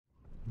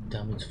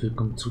Damit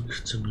willkommen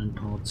zurück zu meinem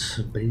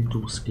Part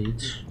Baldur's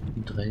Gate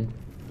 3.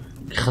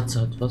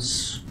 Kratzer hat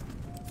was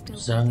zu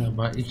sagen,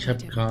 aber ich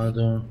habe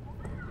gerade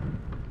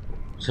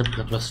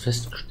was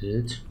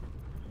festgestellt.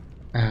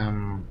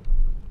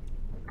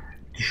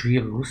 Die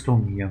schwere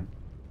Rüstung hier.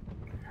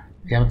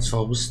 Wir haben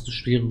zwar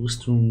schwere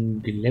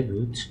Rüstung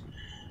gelevelt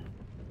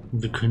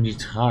und wir können die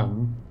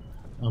tragen,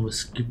 aber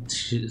es gibt,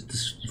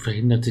 das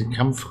verhindert den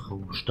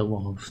Kampfrausch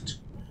dauerhaft.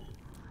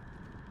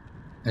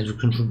 Also wir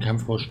können schon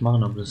Kampfrausch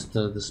machen, aber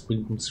das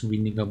bringt uns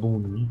weniger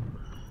Bohnen.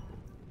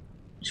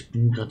 Ich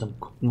bin gerade am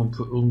gucken, ob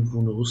wir irgendwo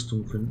eine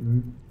Rüstung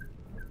finden,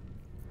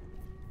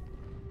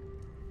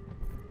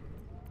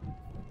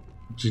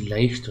 die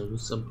leichter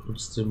ist, aber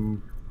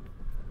trotzdem,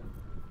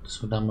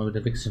 dass wir da mal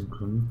wieder wechseln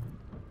können.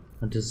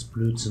 Und das ist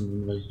Blödsinn,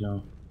 wenn wir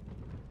hier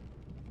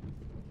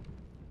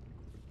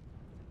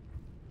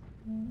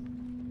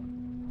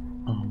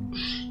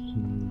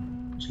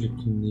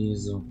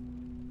Telekinese.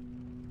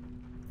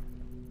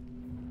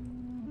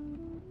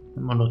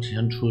 Immer noch die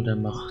Handschuhe der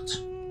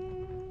Macht.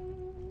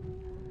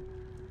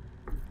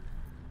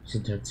 Die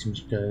sind halt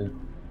ziemlich geil.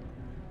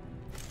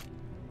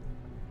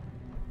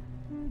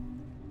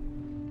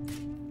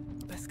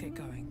 Let's get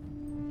going.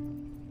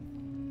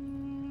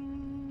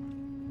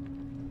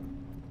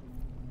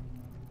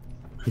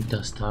 Könnte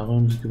das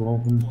darum nicht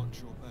gebrauchen.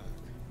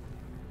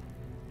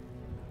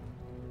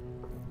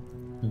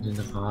 Und den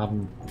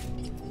Raben.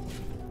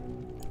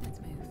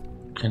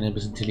 Kann ja ein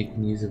bisschen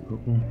Telekinese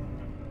gucken.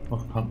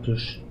 Auch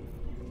praktisch.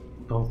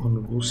 Brauchen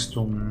eine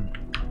Rüstung.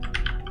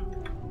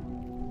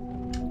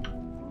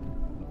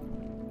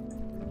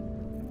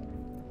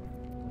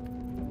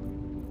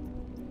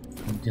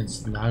 Und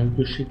ins Lager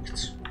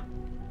geschickt.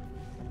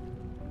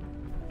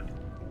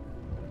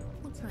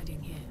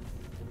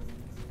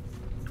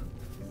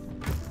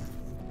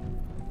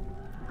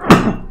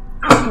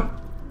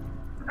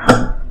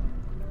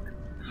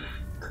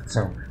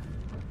 So.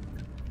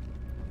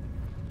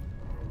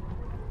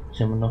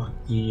 Hier haben wir noch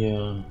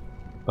die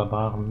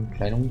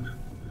Barbarenkleidung.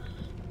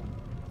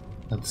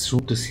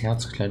 Dazu des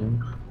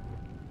Herzkleidung.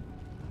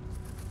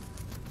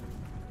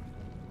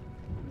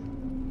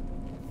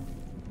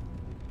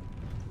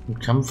 Im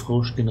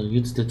Kampfrausch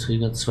generiert der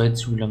Träger 2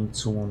 Züge lange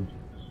Zonen.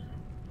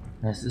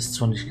 Es ist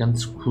zwar nicht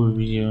ganz so cool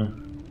wie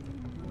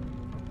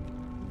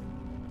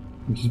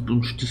Hieb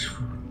und Stich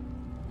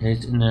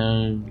hält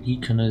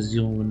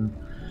Energiekanalisierung, wenn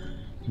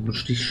Hieb und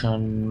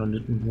Stichschaden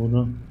erlitten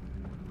wurde.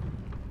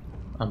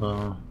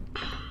 Aber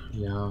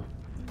ja.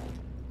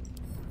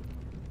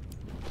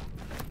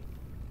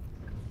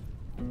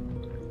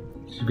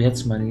 Ich werde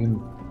es mal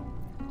nehmen.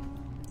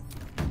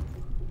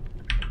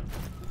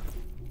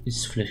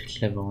 Ist vielleicht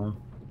clever,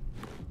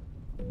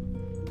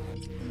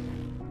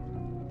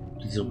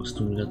 diese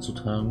Rüstung wieder zu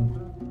tragen.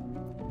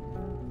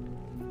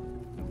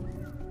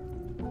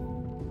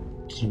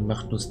 Die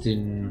macht uns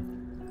den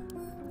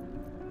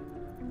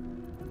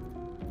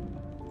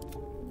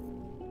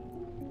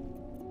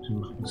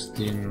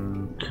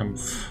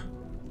Kampf.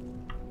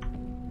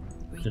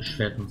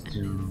 Erschwert uns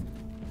den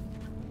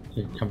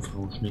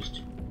Kampfrausch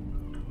nicht.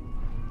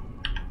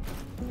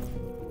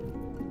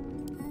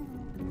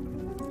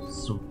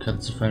 So,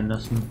 Katze fallen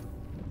lassen.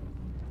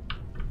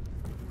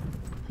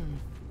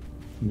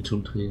 Mit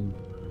umdrehen.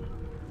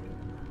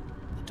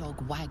 The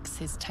dog wags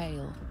his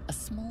tail, a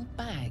small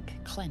bag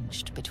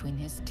clenched between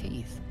his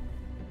teeth.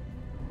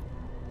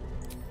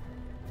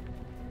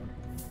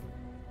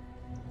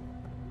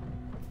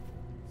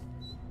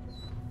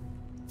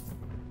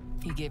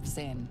 He gives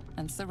in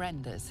and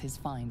surrenders his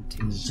fine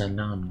tooth.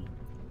 Salami.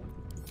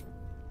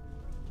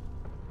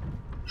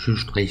 Schön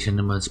streichen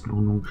immer als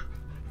Belohnung.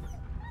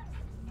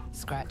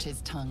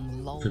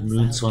 Wir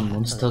mögen zwar ein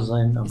Monster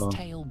sein, aber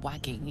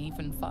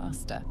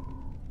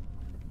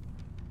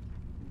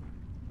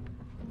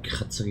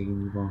Kratzer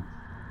gegenüber.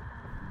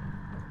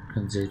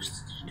 Kann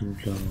selbst die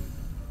dunkle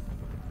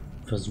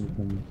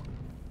Versuchung.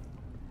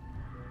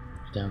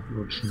 Da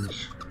rutschen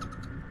nicht.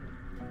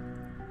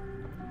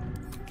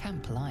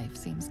 Camp life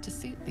seems to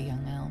suit the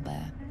young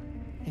owlbear.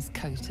 His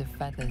coat of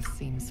feathers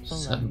seems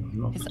fuller.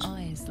 His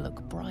eyes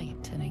look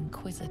bright and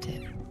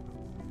inquisitive.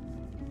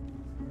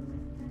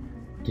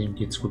 Dem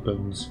geht's gut bei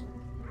uns.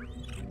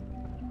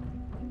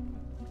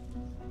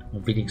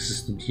 Aber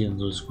wenigstens den Tieren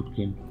soll es gut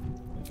gehen.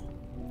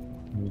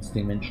 Wenn es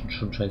den Menschen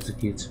schon scheiße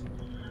geht,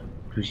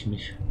 natürlich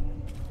nicht.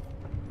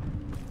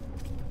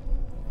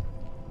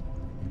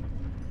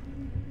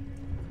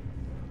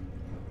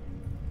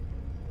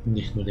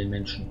 Nicht nur den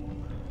Menschen.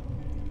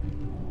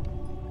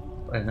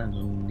 Allen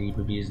anderen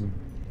Lebewesen.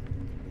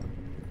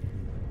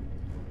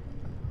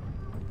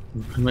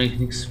 Wir können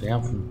eigentlich nichts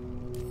werfen.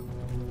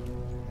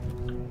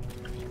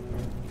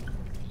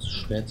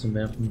 Schwer zu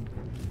werfen.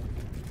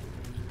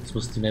 Jetzt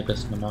muss die Map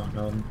erstmal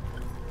nachladen.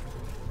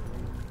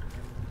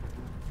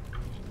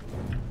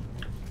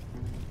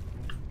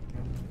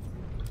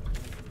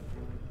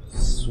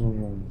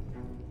 So.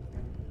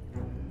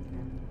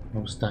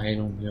 Aus der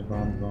Heilung hier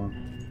waren wir.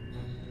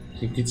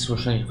 Hier geht es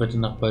wahrscheinlich weiter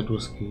nach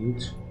Baldur's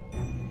Gate.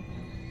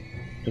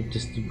 Ich glaube,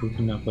 das ist die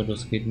Brücke nach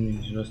Baldur's Gate, wenn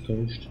mich nicht was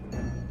täuscht.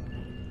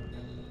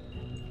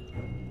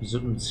 Wir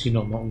sollten uns hier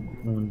nochmal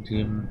umgucken in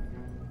dem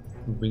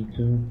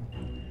Winkel.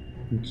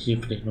 Und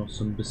hier vielleicht noch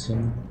so ein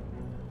bisschen.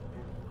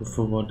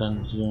 Bevor wir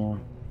dann hier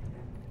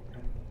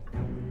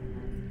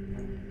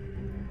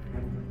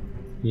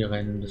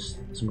rein in das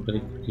zum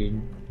Relikt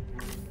gehen.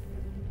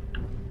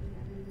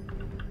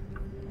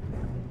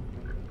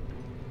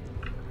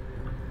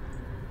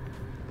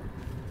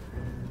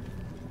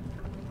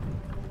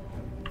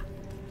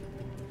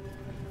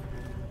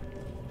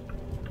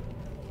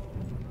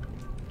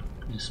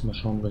 Mal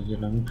schauen wir hier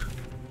lang.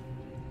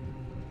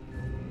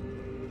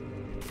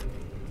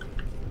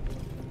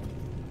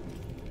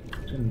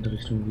 In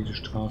Richtung diese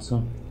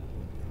Straße.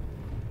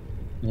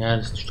 Ja,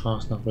 das ist die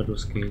Straße, nach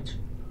Baldur's geht.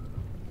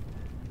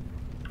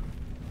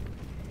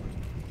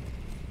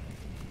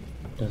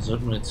 Da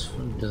sollten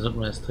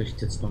wir erst recht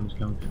jetzt noch nicht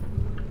lang.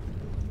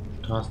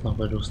 Straße nach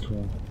Baldur's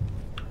Tor.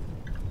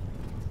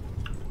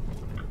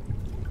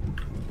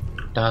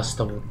 Das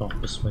dauert noch,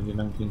 bis wir hier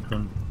lang gehen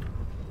können.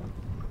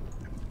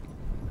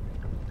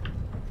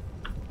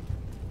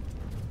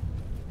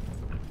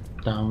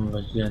 Da haben wir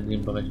hier in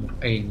dem Bereich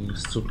noch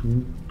einiges zu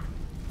tun.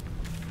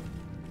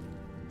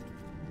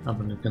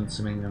 Aber eine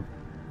ganze Menge.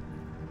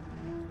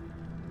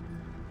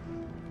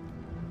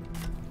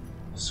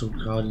 So,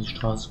 gerade die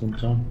Straße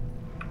runter.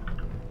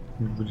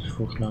 Und würde ich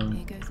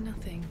vorschlagen.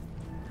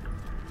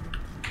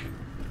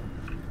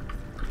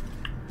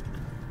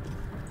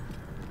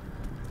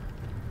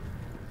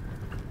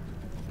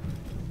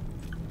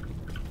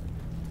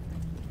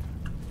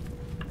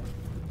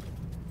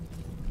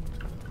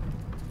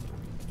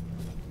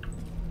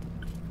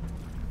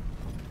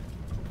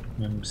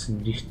 Ein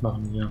bisschen Licht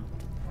machen hier.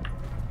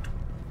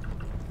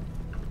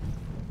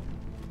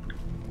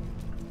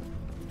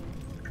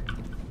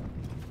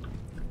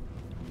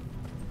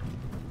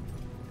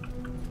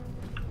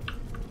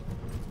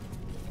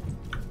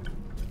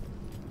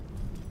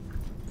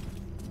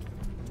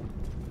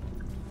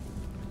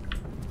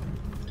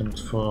 Damit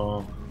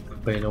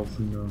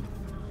vorbeilaufende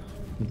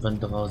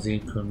Wanderer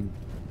sehen können.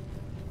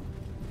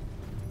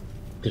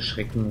 Der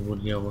Schrecken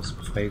wurde hier was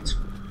befreit.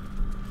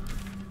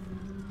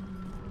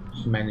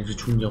 Ich meine, wir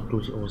tun ja auch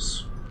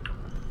durchaus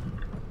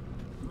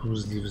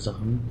positive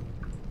Sachen.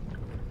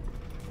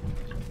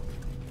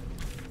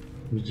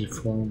 Wie die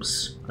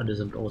Forms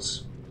allesamt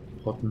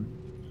ausrotten.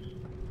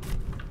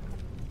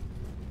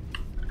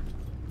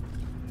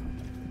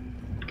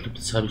 Ich glaube,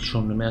 das habe ich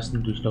schon im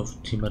ersten Durchlauf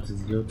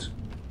thematisiert.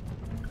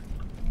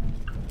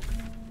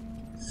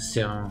 Es ist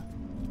ja...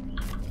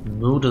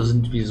 Mörder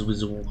sind wir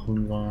sowieso auch,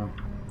 wenn wir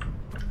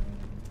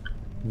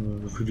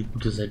für die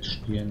gute Seite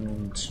spielen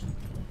und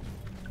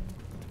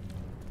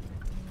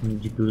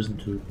die Bösen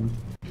töten.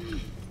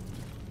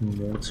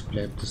 Mord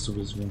bleibt es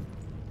sowieso.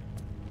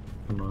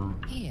 Aber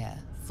Here,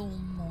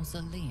 Thorn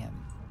Mausoleum,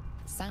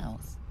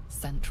 South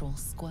Central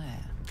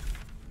Square.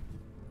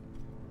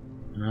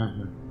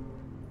 aha.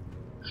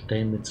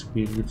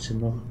 Steinmetzbier gibt's hier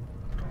noch.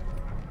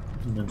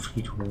 Und dann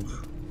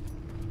Friedhof.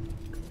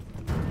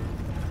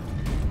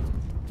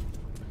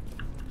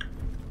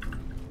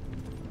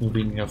 Nur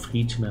weniger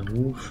Fried, mehr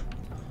Hof.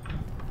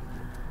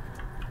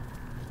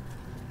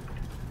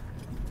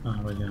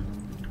 Aber ja.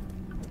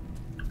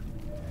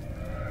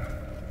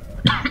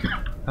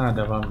 Ah,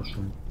 da waren wir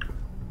schon.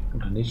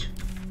 Oder nicht?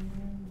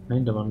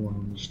 Nein, da waren wir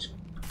noch nicht.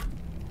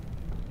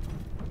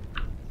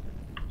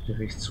 Hier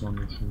rechts waren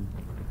wir schon.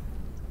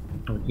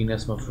 Aber wir gehen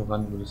erstmal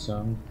voran, würde ich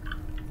sagen.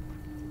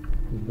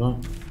 Über.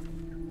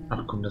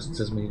 Ach komm, lass uns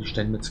erstmal die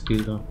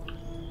Steinmetzbilder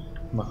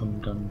machen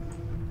und dann.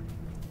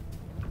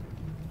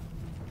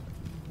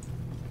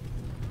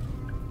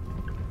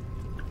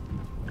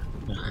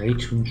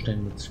 Reitun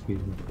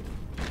Steinmetzbilder.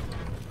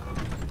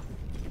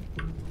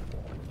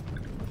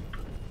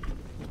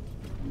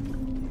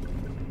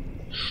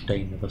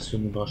 Steine, was für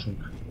eine Überraschung.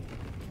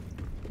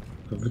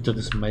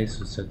 Verwittertes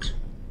Mais-Set.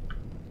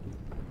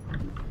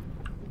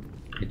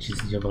 Hätte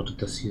ich nicht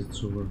erwartet, das hier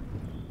zu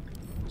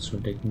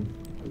entdecken.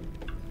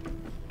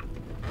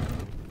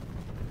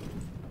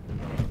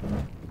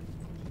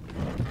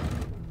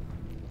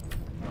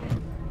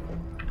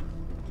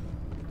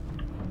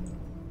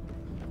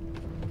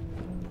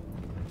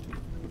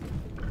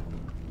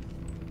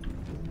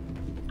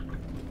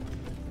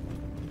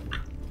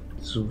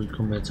 So, wie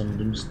kommen wir jetzt am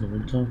dünnsten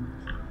runter?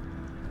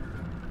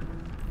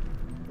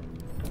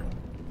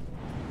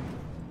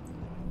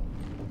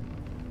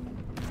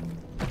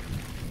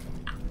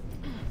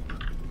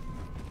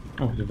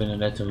 Oh, hier wäre eine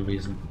Leiter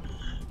gewesen.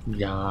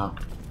 Ja.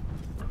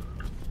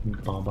 Ein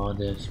Barbar,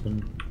 der ich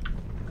bin.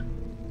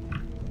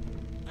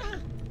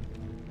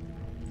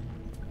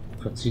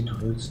 Verzieht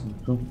Holz.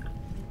 So.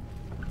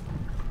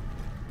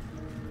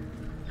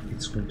 Hier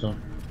geht's runter.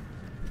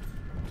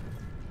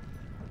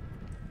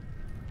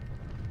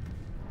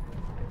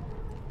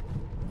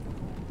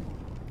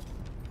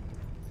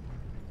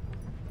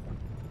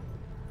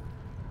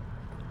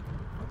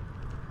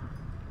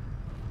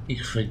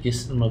 Ich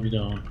vergesse immer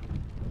wieder,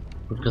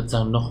 ich wollte gerade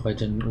sagen, noch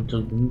weiter in den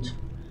Untergrund.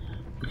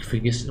 Ich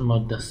vergesse immer,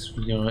 dass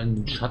wir in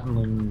den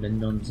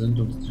Schattenländern sind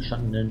und die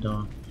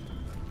Schattenländer,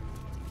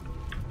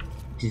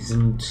 Die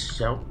sind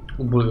ja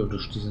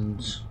oberirdisch, die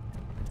sind.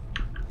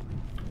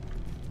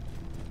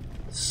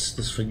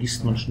 Das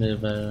vergisst man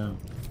schnell, weil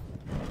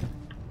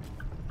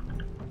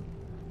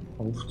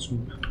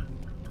Aufzug,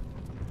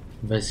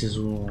 weil es hier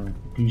so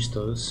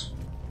düster ist.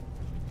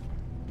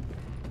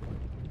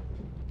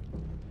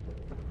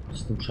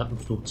 Das ist dem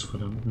Schattenflug zu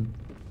verdanken.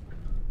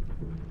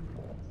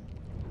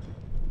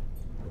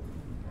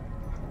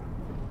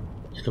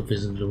 Ich glaube, wir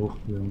sind wieder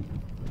hochgegangen.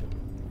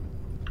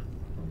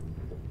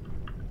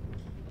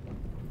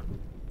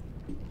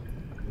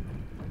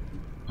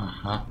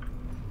 Aha.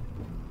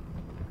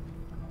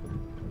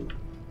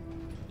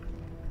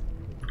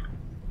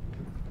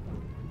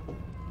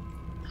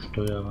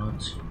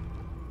 Steuerrad.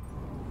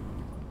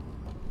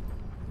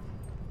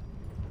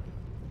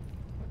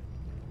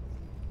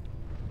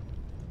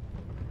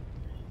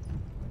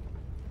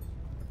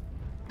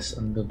 Das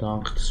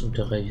Underdark, das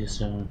Unterreich ist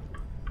ja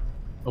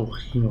auch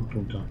hier noch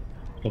drunter.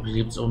 Ich glaube, hier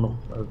gibt es auch noch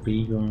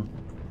Wege.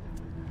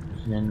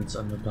 Ich nenne es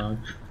Underdark.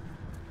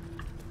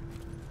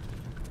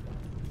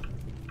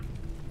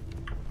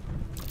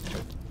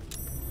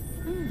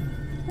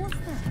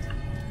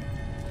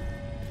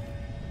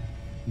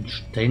 Ein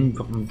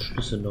Steinwappen und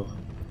Schlüsselloch.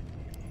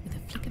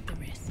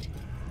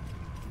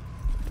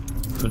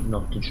 Wir könnten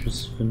auch den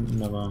Schlüssel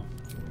finden, aber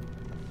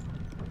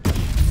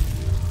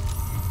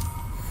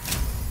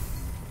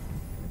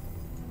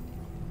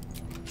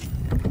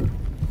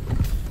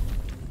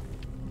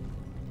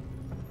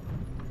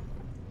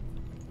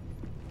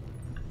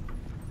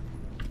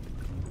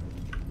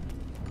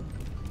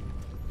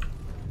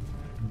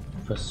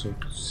was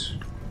soll's?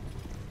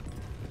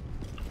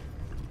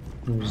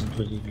 Wo sind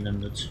wir hier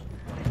gelandet?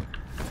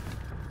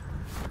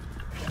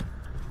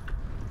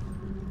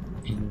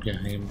 In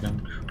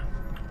Geheimgang.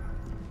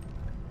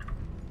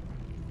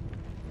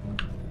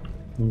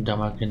 Nun, da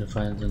mal keine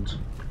Fallen sind.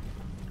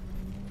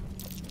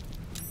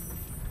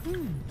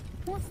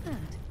 What's that?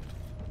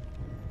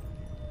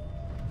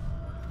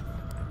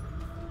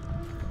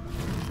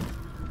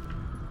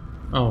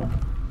 Oh.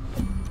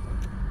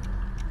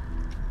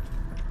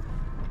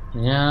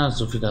 Ja,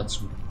 so viel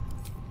dazu.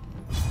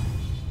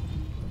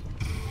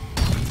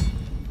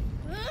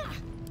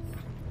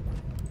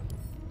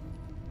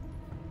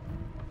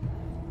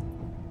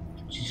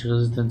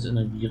 Resistenz,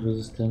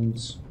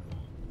 Energieresistenz,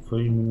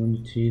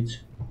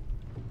 Vollimmunität,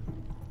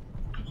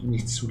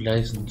 nicht zu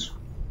leisend.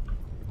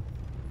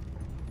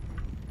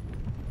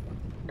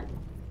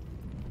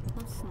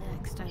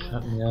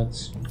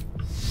 Schattenherz.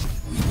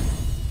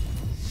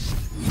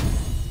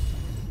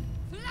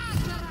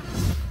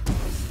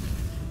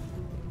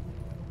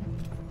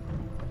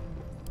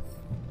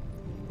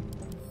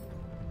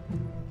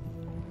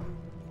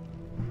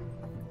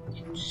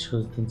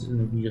 Resistenz,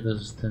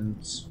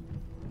 Energieresistenz.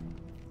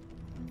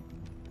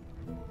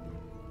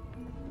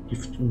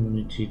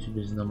 Giftimmunität,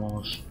 wir sind am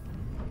Arsch.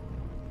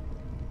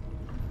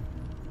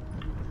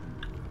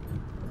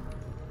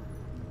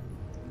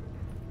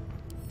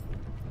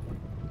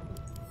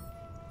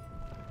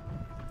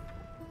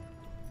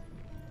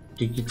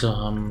 Die Gitter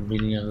haben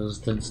weniger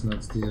Resistenzen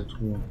als diese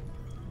Truhe.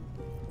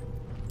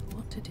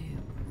 What to do?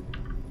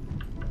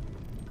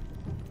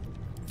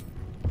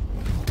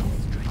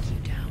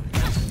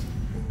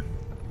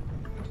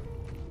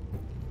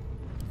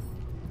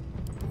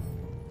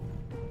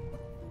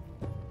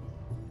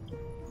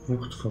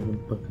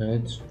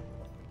 Fruchtverwundbarkeit.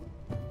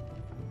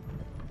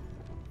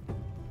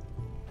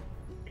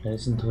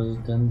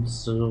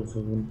 Gleisenresistenz,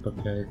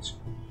 Verwundbarkeit.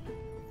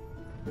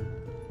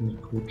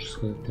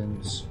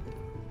 Nekrotisresistenz.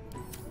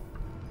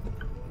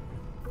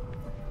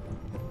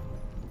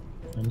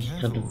 Wenn ich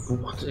gerade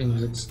Wucht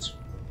eingesetzt.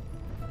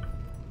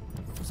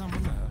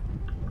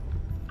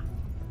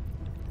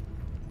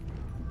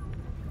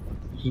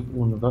 Hieb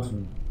ohne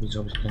Waffen. Wieso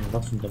habe ich keine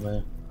Waffen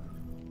dabei?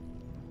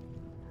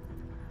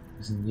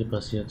 Was ist denn hier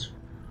passiert?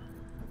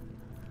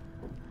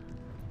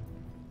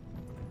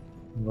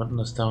 Wir warten,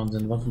 dass da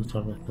unseren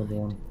Waffenfabrik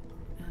verloren.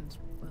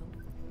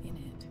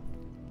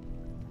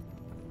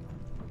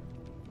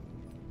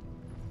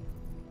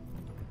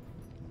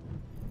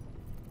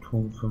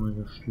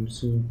 Turmförmige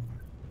Schlüssel.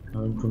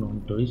 Irgendwo noch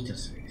ein Dolch,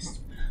 das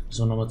heißt.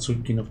 Müssen wir nochmal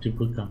zurückgehen auf die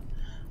Brücke.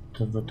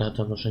 Da hat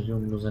er wahrscheinlich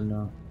irgendwo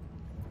seine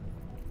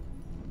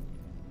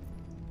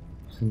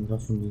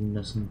Waffen liegen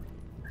lassen.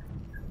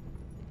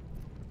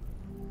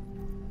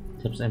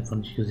 Ich habe es einfach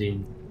nicht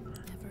gesehen.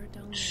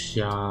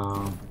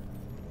 Tja.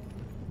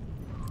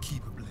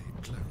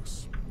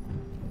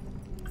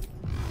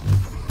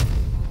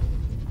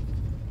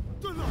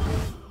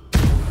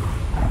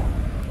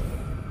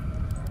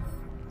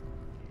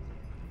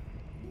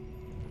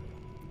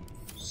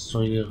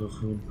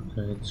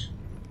 Säureverwundbarkeit.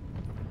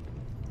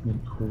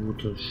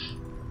 Nekrotisch.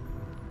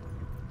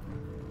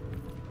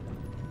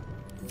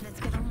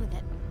 Let's get on with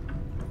it.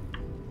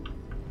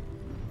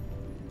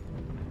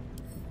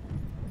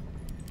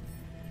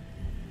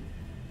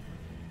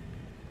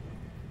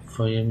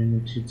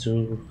 Feuerimmunität,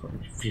 Säure.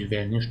 Wir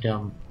werden hier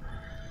sterben.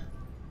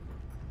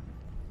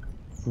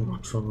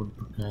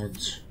 Fruchtverwundbarkeit.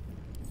 Is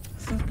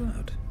that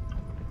blood?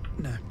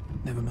 No,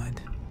 never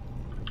mind.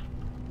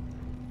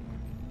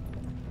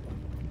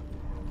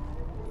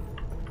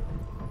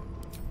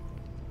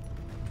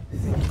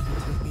 Think you can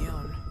take me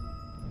on?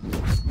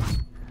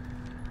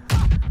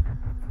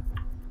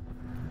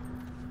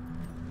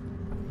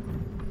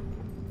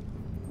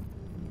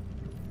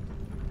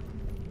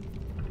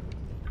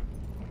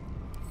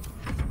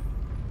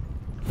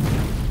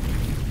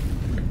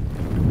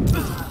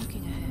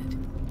 Looking ahead.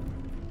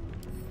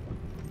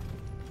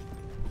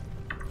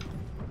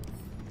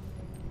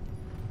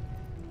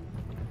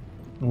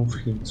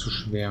 Aufheben zu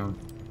schwer.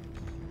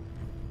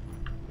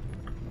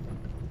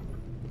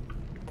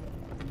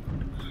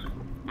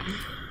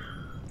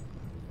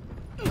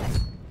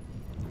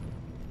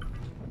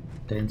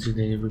 Der Einzige,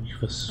 der hier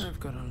wirklich was I've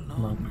got a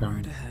long machen kann.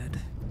 road ahead.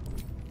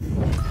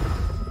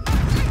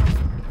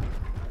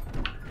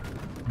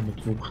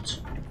 Mit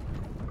Wucht.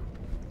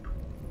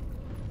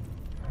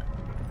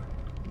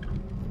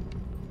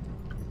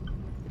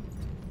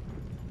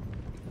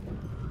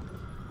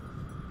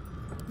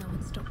 No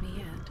one stopped me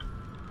yet.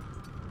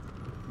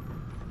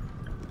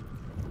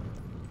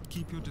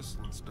 Keep your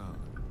distance down.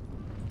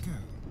 Go.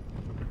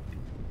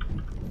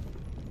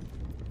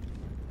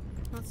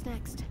 What's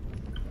next?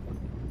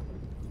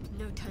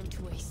 No time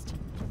to waste.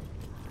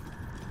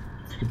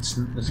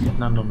 Es gibt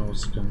einen anderen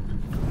Ausgang.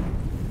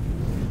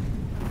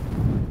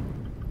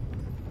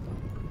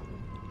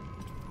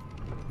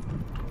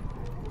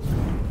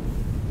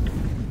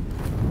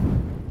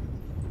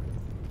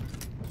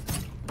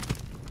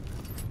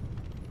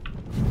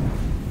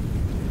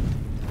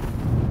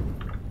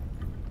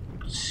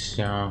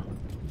 Tja.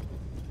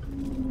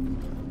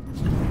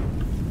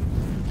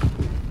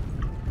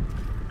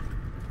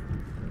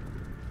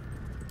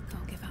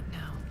 Can't give up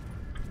now.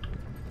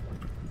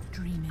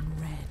 Dream in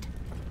red.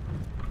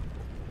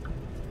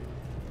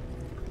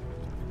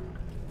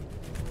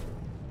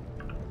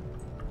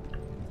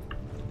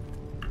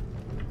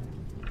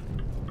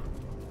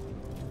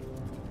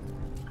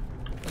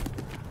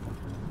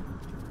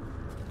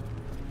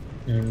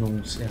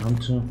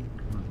 Ernte.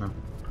 Aha.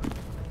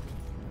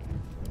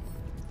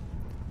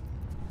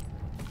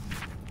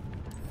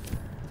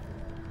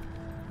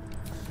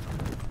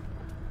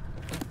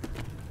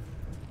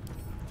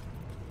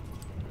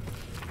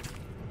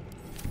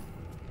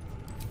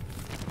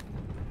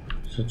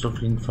 Ich werde es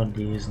auf jeden Fall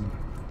lesen.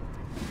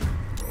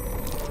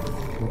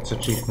 Gibt's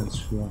Achievements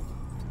für.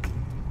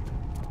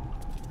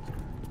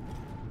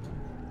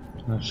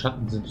 Na,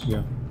 Schatten sind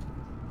hier.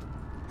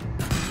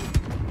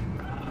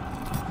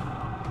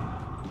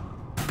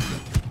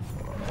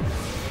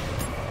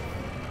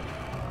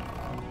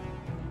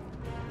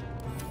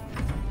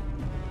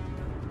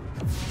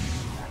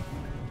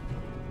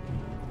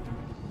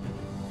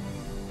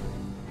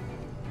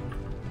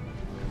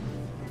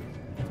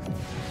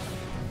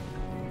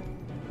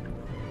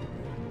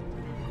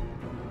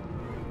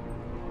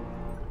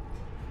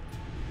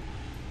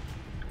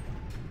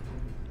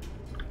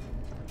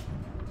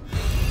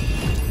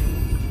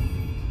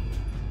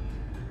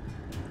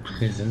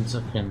 Präsenz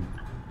erkennen.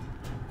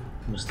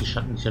 Muss die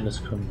Schatten nicht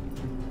alles können.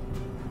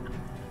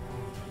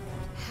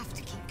 Have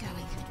to keep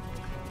going.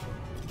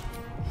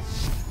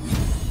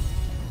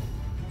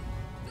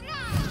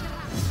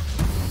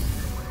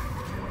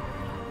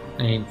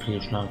 Ein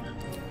Fehlschlag.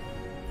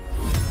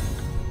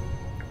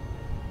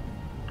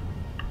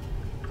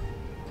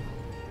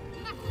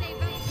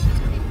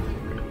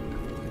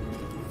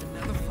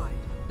 Another fight.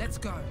 Let's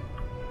go.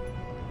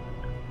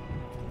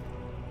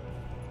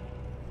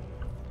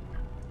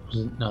 Wo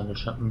sind denn alle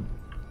Schatten?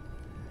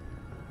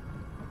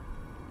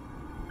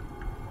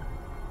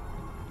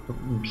 Da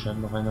unten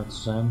scheint noch einer zu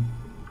sein.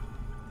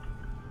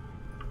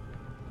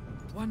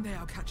 One day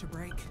I'll catch a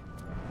break.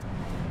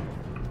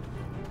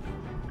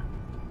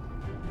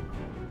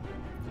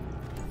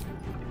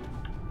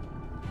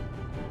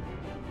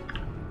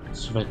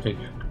 Ist zu weit weg.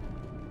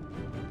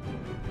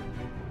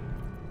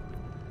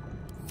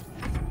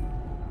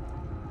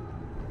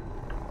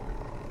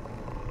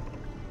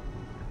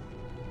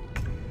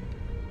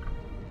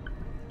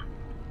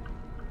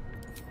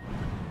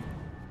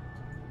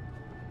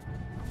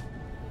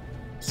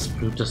 Es ist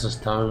blöd, dass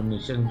das da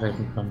nicht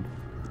angreifen kann.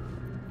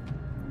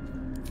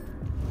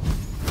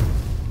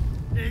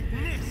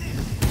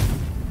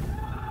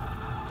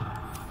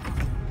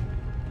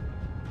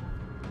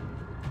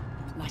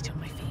 Light on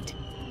my feet.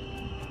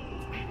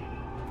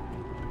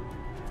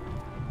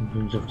 Und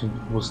will mich auf den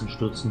großen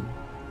stürzen.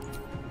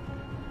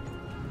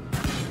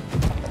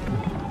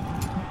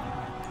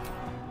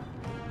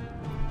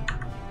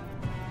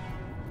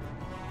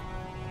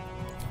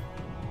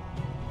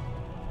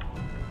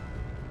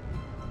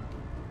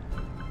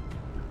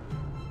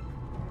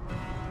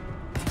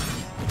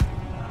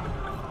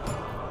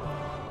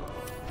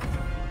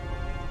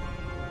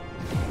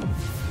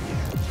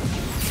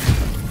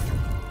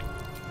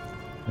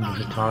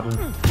 Tadel.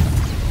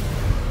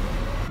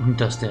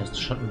 Und das der erste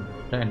Schatten,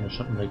 der eine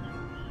Schatten weg.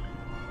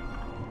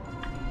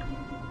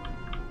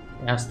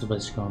 Der erste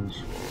weiß ich gar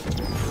nicht.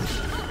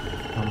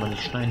 Haben wir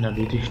nicht Stein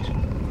erledigt.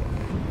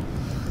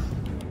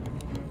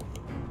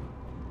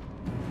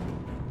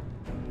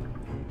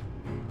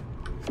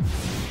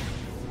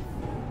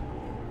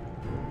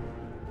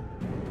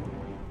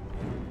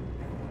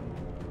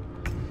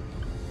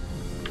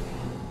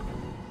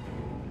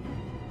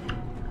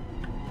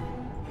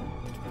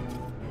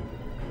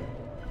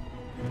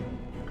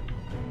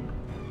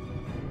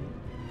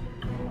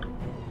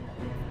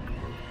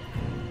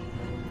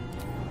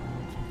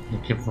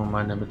 Dann kämpfen wir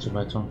mal in der Mitte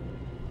weiter.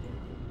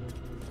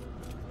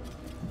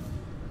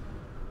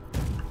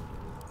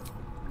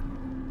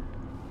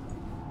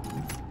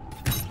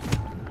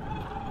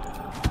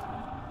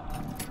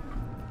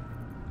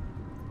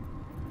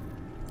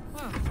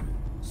 Well,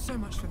 so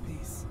much for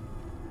peace.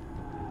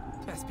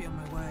 Best be on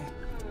my way.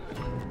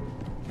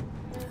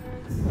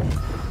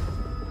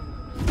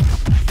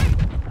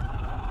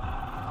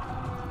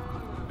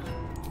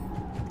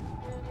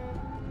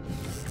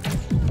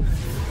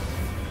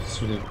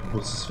 So, der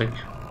Große ist weg.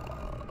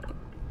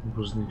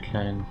 Wo sind die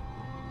Kleinen?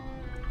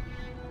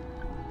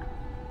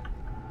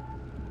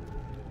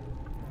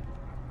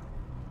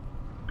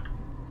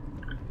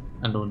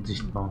 Alle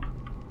unsichtbar.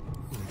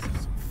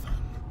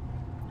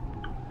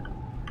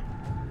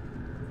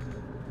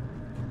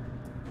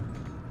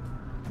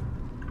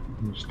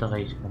 Nicht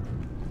erreichbar.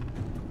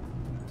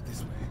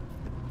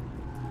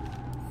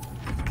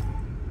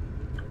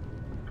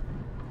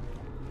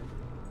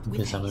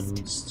 Wir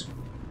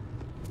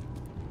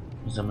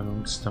sammeln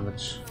uns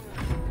damit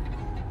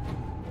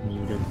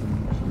wieder.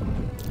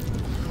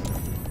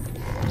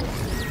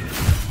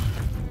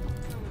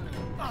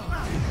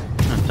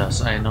 Und da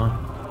ist einer.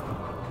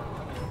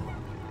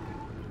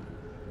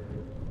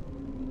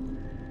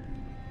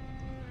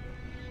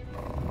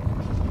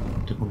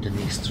 Da kommt der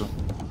nächste.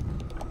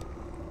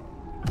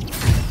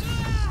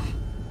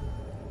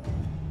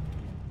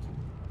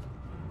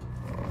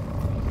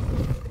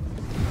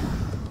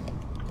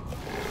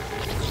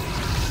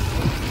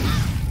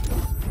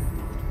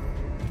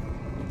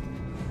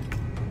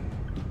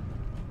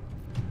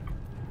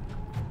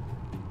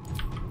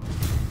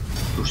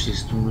 Du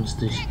stehst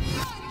ungünstig.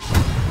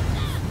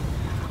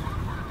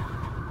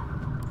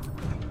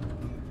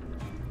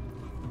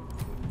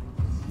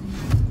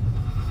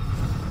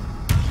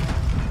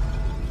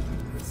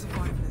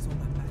 Survival is all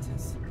that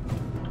matters.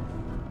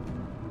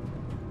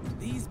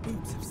 These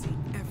boots have seen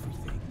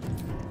everything.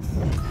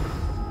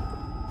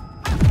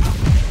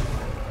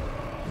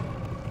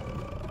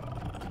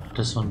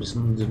 Das war ein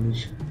bisschen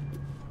unsinnig.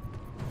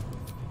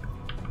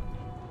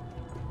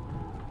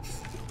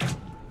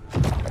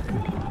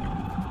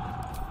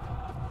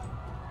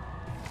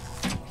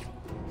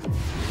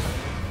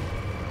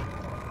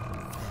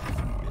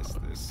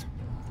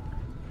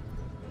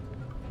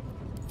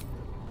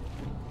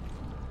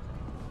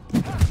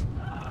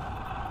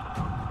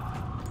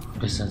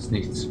 Besser als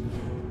nichts.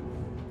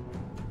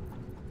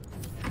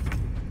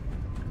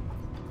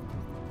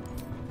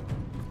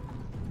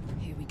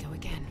 Here we go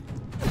again.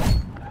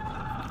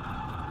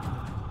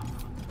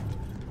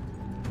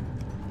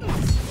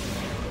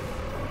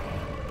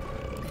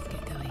 Let's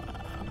get going.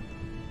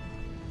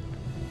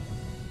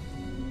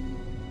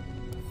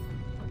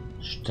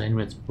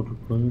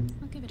 Steinmetzprotokoll.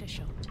 I'll give it a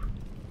shot.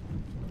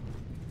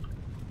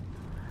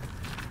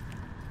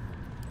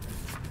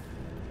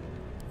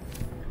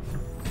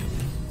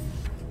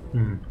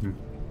 Mhm.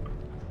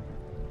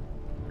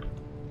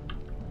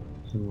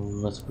 So,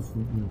 was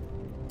gefunden.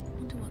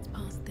 Wonder what's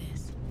past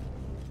this.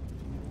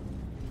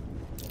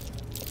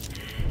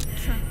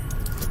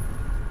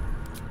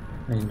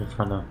 Eine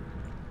Falle.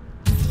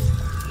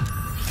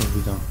 Schon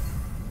wieder.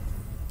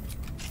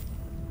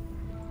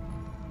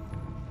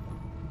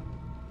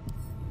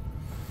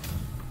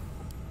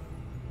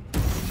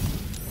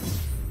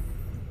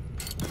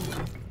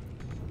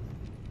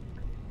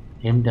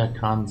 Helm der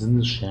Kahn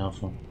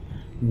Sinnesschärfe.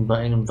 Wenn du bei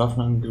einem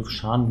Waffenangriff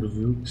Schaden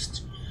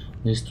bewirkst,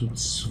 lässt du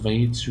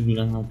 2 Züge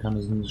lang an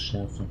keine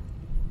Sinnesschärfe.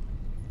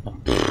 Ja,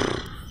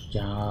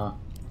 ja.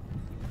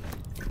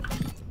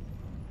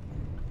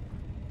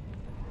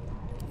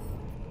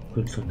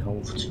 Wird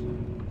verkauft.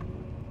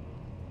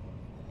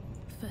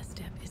 First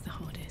step is the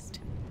hardest.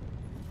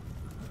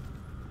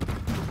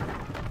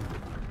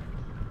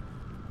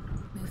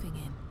 Moving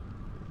in.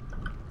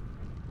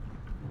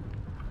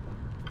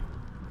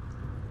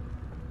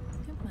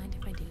 Don't mind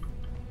if I do.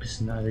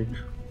 Bisschen alt.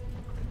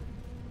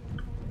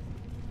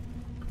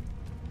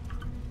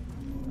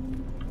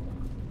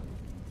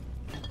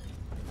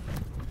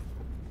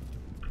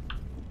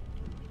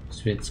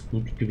 Es wäre jetzt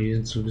gut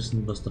gewesen zu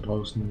wissen, was da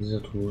draußen in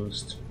dieser Truhe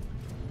ist.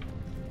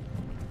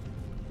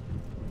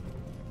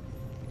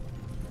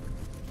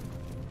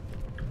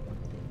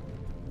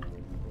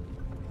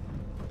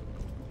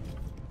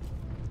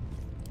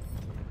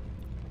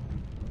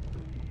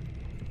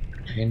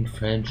 Kein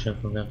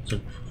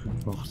Fallenschärfer-Werkzeug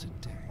verfügbar.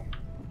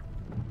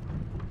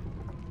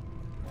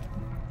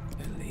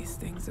 At least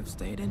things have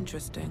stayed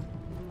interesting.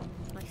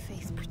 My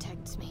faith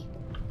protects me.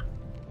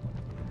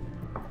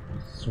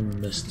 So ein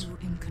Mist. Still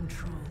in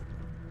control.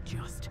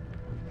 Just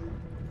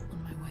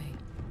On my way.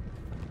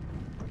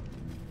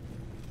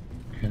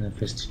 Keine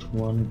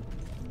Vestituren.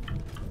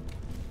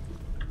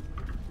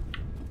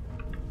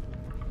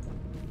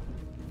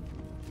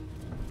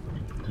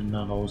 Dann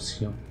da raus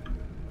hier.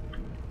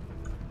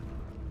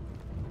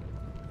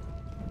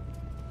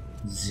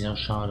 Sehr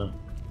schade.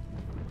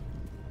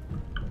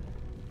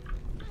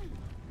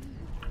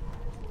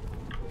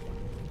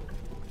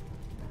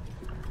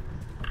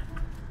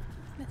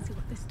 Let's see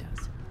what this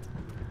does.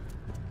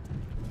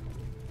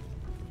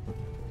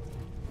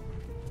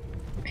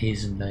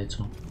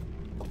 Eisenleiter.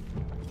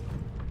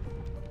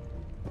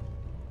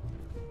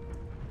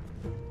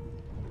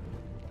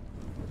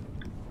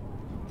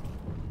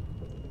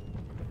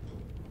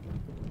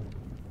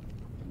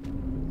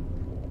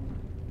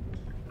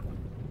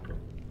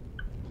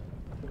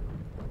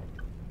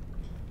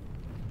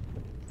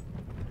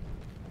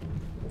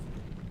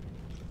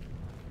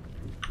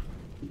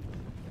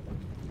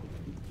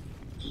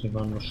 Hier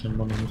waren wir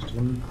scheinbar noch nicht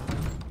drin.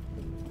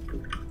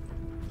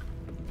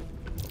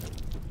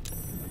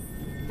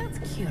 That's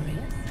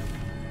curious.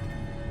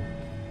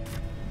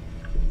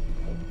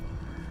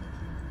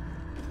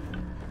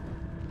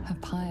 A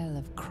pile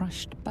of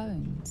crushed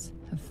bones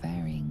of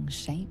varying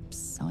shapes,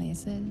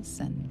 sizes,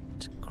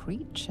 and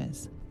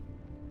creatures.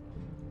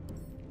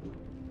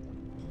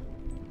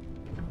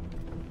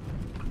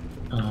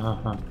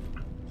 Aha.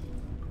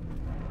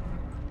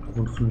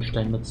 Rund 5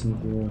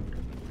 Steinmetzen wohl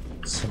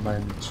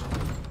zermalmt.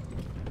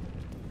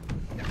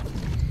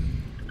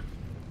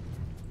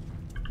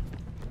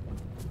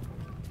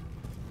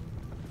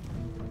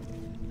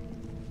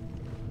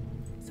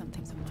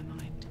 Something's on my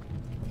mind.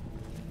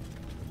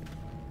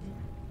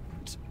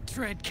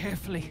 Tread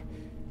carefully.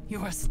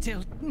 You are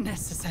still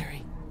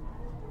necessary.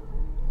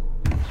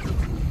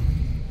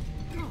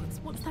 Gods,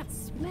 what's that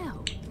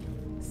smell?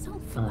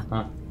 Sulfur.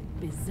 Aha.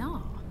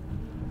 Bizarre.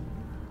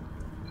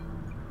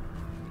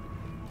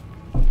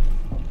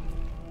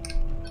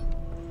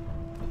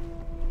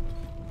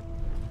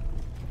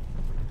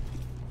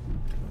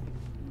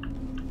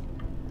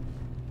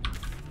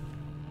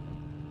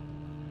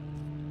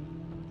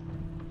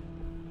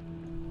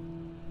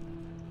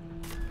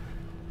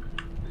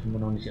 Haben wir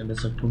noch nicht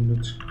alles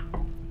erkundet.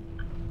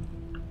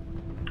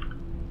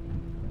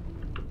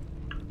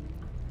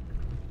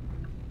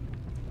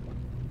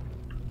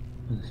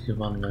 Also hier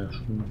waren wir ja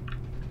schon.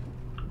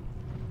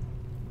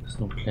 Das ist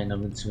noch ein kleiner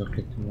winziger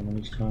Fleck, den wir noch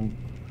nicht haben.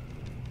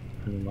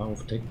 Können wir mal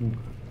aufdecken.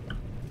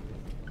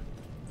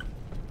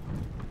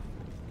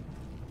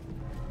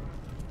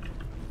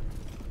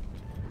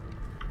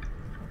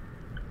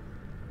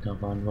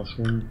 Da waren wir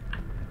schon.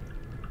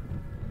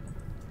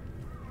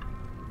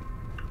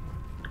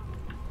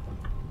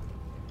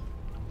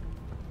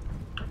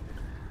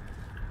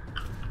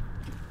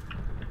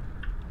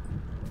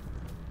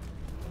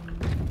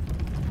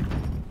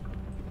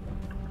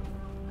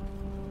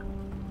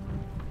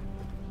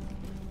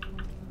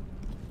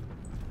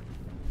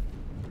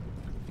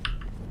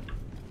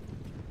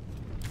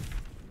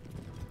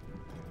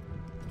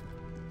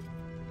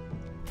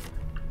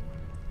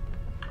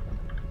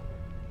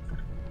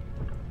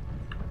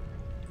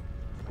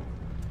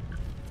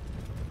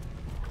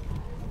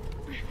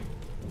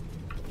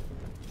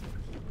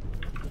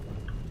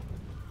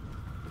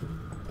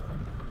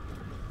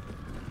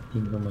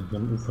 Gehen wir mal hier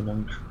am Ufer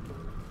lang.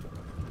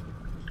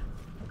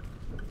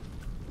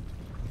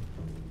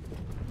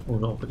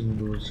 Oder auch innen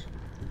durch.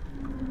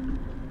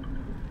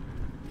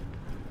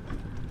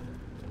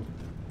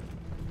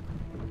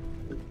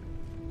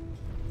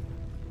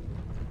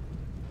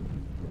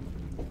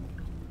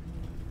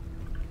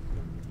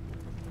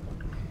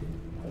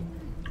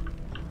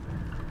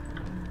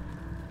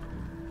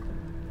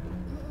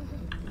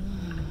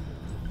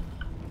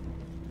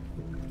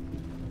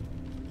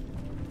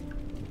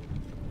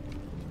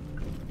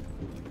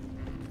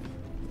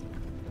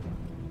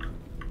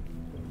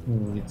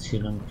 Jetzt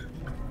hier lang.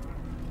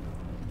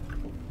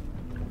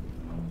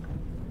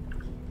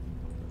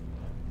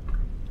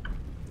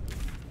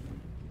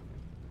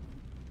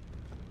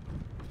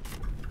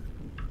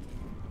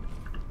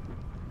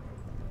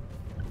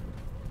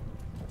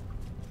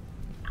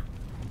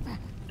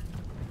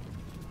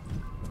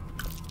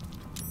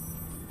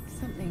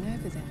 Something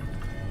over there.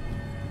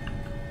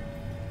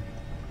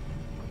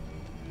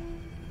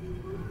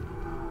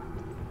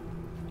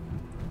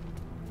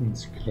 Ein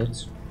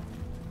Skelett.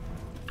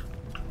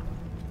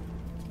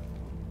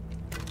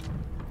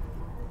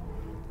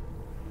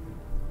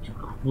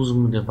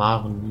 Summe der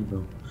wahren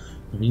Liebe.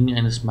 Ring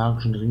eines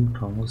magischen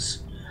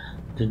Ringpaars,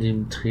 der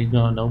dem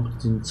Träger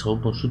erlaubt, den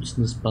Zauber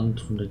schützendes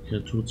Band von der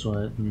Kreatur zu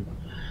halten,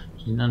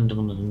 die den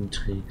anderen Ring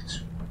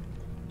trägt.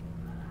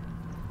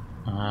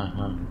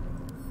 Aha.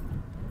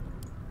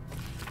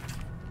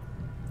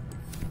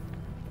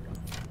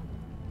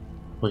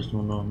 Bräuchte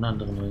nur noch einen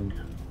anderen Ring.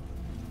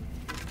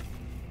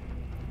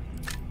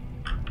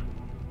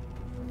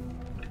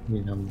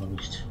 Den haben wir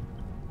nicht.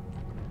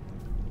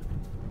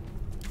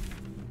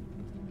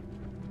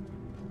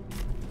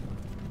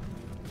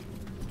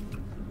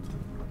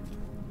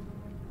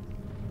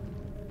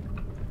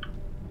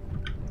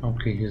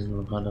 Okay, hier sind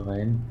wir gerade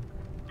rein.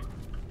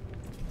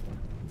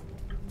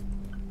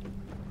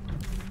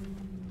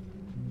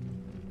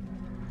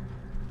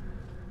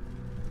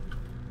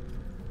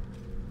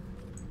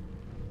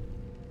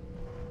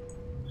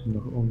 Ist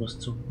noch irgendwas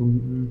zu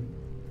erkunden?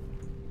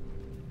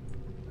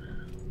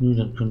 Nö,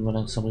 dann können wir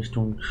langsam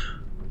Richtung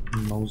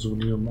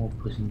Mausoleum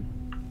aufbrechen.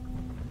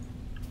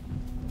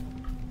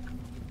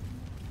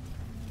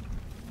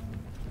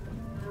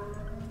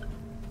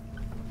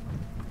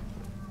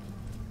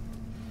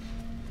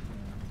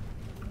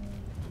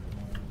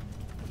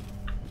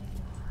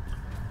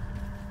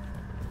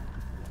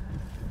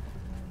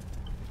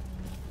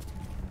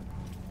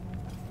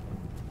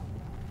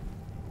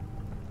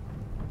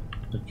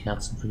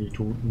 Kerzen für die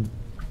Toten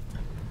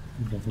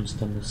in der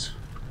Finsternis.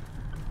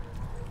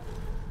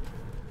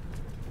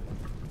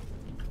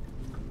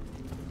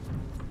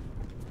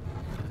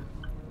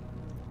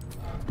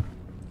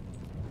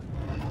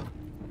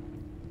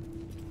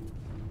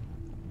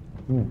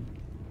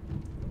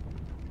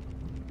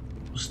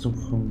 Rüstung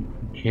vom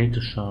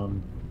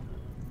Kälteschaden.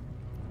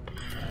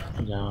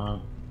 Ja,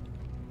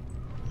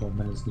 braucht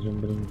man jetzt nicht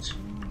unbedingt.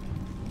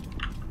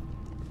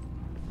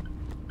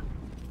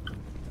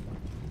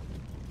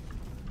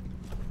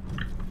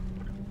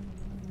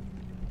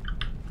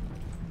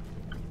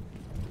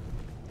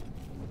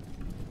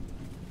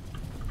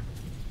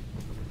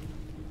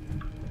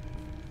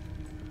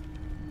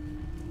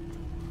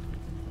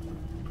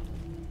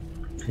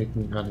 Fällt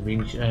mir gerade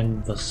wenig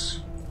ein,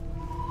 was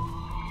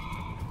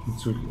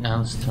so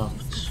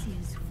ernsthaft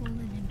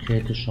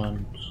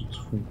Kälteschaden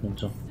zufügen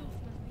könnte.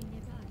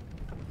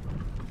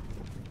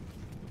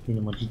 Hier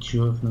nochmal die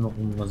Tür öffnen, auch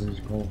um was sie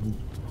nicht brauchen.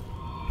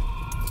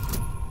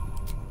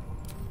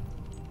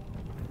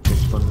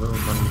 Jetzt wollen wir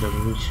irgendwann wieder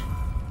durch.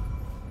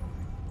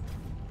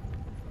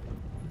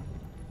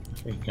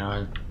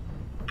 Egal.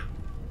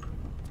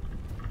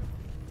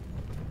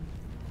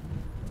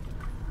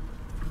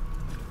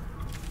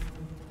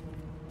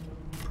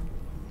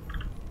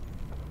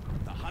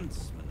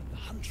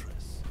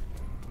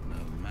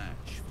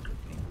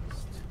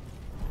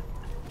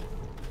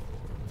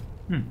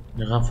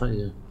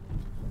 Raphael.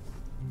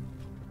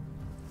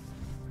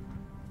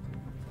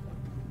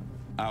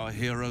 Our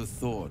hero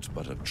thought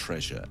but of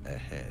treasure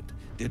ahead,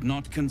 did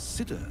not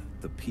consider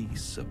the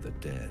peace of the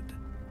dead.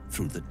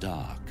 Through the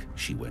dark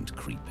she went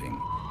creeping,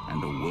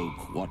 and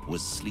awoke what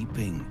was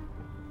sleeping.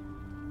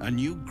 A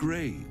new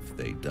grave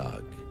they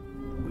dug,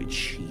 which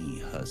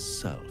she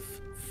herself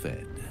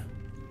fed.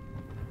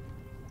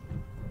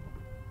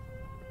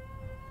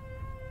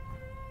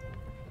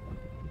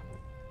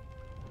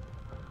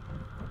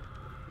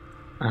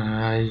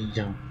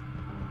 Ja.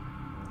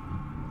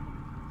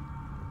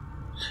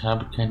 Ich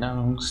habe keine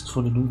Angst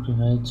vor der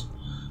Dunkelheit.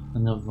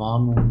 Eine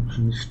Warnung,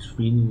 nicht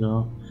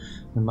weniger.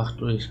 Ihr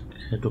macht euch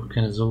doch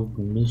keine Sorgen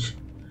um mich.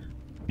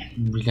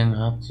 Wie lange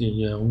habt ihr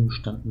hier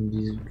herumgestanden,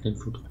 diese kleinen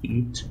Fotos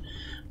geübt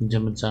und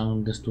damit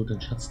sagen, dass dort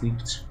ein Schatz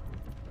liegt?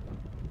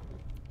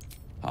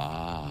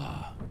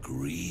 Ah,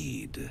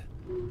 greed.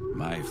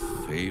 My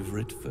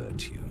favorite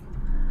virtue.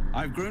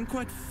 I've grown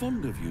quite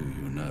fond of you,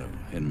 you know,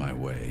 in my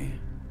way.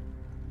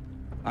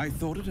 I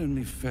thought it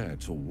only fair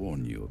to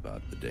warn you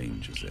about the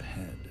dangers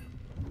ahead.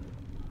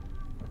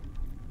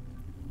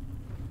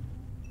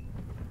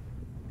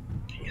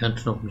 Ich kann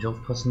schon auf mich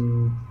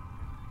aufpassen.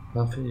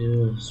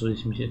 Raphael, soll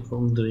ich mich etwa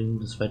umdrehen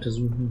und das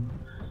weitersuchen?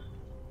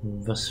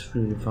 Was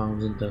für Gefahren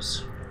sind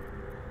das?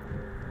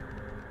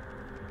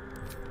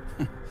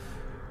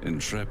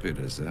 Intrepid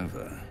as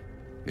ever.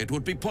 It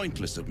would be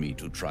pointless of me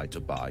to try to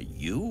bar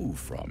you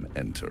from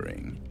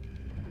entering.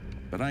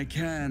 But I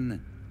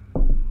can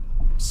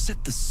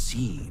set the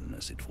scene,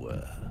 as it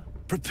were.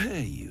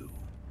 Prepare you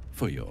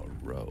for your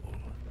role.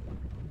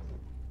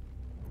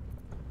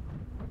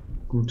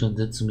 Gut, dann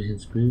setze mich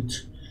ins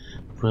Bild.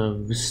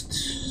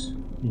 Wisst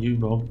ihr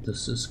überhaupt,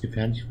 dass es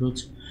gefährlich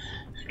wird?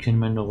 Ich kenne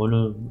meine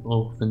Rolle,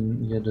 auch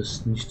wenn ihr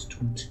das nicht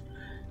tut.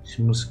 Ich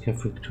muss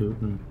Kefrik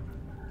töten.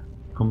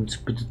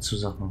 Kommt bitte zur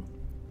Sache.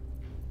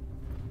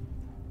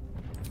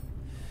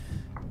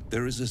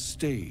 There is a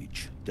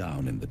stage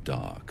down in the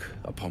dark,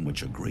 upon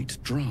which a great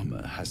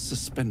drama has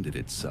suspended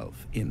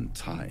itself in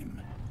time.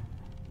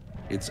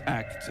 Its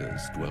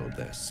actors dwell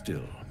there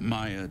still,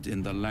 mired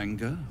in the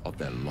languor of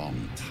their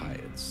long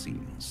tired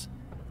scenes.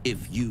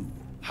 If you,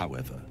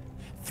 however,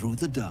 through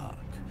the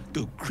dark,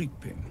 go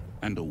creeping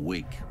and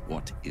awake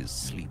what is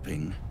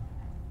sleeping,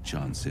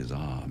 chances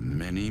are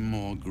many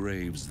more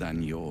graves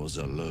than yours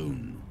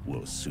alone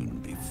will soon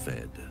be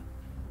fed.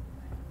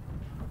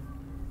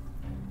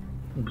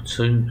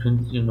 Bezeugen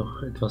könnt ihr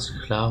noch etwas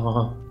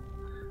klarer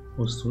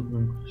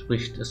ausdrücken.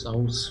 Spricht es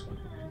aus.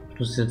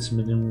 Schluss jetzt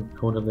mit dem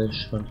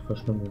Kauderwelschwand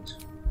verschwindet.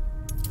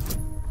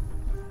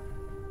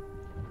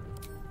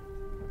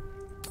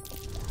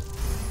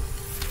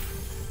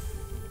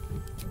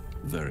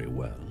 Very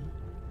well.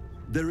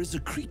 There is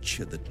a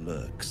creature that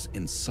lurks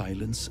in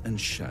silence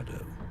and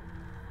shadow.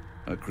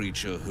 A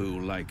creature who,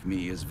 like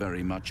me, is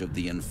very much of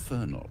the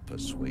infernal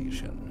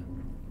persuasion.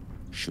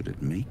 Should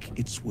it make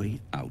its way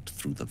out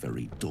through the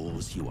very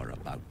doors you are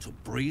about to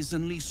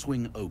brazenly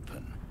swing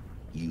open,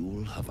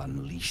 you'll have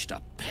unleashed a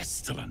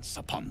pestilence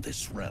upon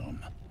this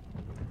realm.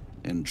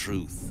 In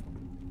truth,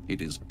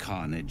 it is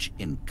carnage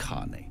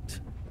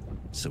incarnate.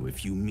 So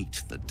if you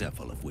meet the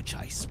devil of which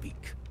I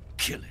speak,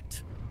 kill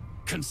it.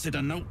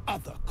 Consider no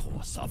other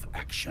course of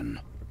action.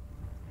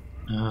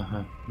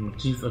 Aha,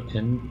 Motiv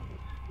erkennen.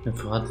 Dann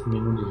verratet mir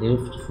nur die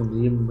Hälfte von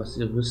dem, was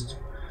ihr wisst.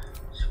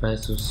 Ich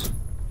weiß es.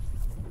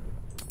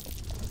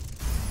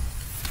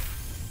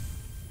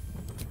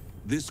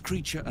 This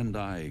creature and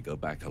I go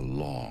back a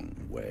long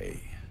way.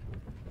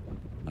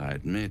 I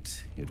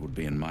admit it would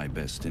be in my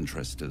best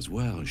interest as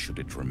well should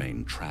it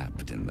remain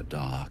trapped in the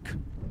dark.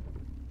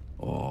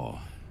 Or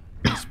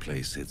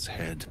misplace its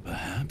head,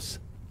 perhaps?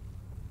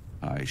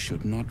 I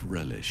should not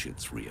relish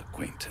its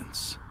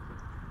reacquaintance.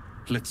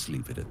 Let's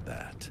leave it at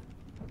that.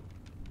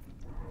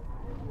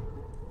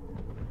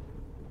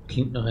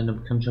 Klingt nach einer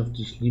Bekanntschaft,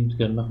 die ich liebend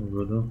gern machen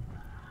würde.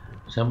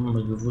 Ich habe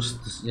immer gewusst,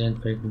 dass ihr ein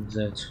Feigling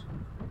seid.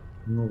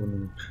 Nur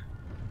genug.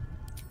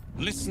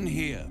 Listen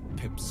here,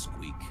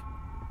 Pipsqueak.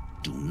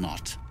 Do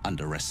not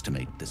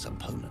underestimate this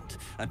opponent.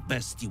 At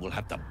best, you will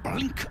have the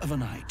blink of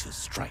an eye to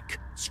strike.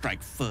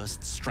 Strike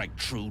first, strike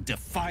true,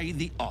 defy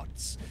the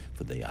odds,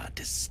 for they are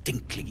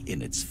distinctly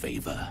in its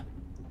favor.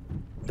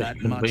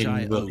 That much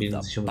I owe the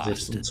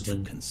bastard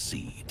to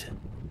concede.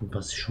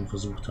 Was ich schon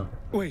versucht habe.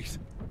 Wait.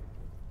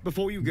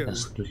 Before you go,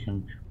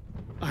 Durchgang.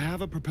 I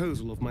have a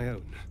proposal of my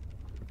own.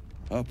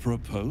 A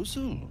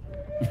proposal?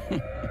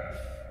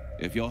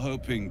 If you're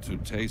hoping to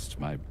taste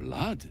my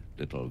blood,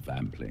 little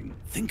vampling,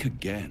 think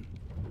again.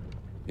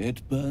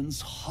 It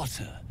burns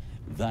hotter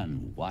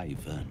than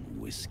wyvern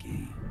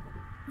whiskey.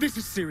 This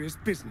is serious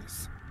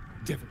business,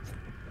 devil.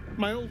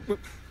 My old...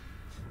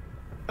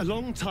 A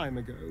long time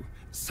ago,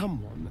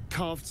 someone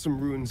carved some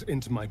runes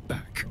into my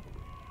back.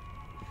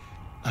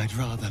 I'd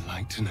rather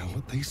like to know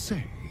what they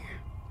say.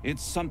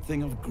 It's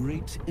something of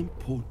great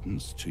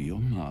importance to your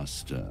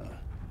master.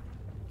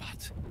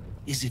 But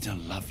is it a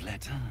love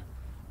letter?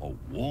 A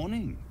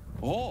warning?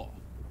 Or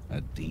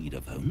a deed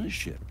of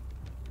ownership?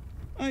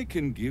 I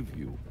can give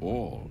you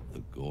all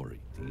the gory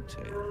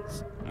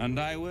details. And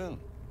I will.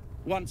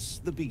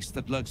 Once the beast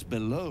that lurks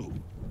below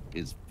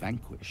is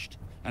vanquished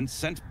and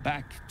sent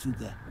back to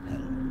the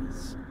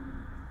hells.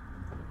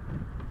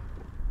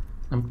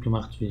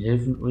 Abgemacht, wir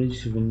helfen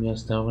euch, wenn ihr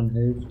Astarion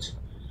helft.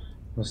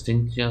 Was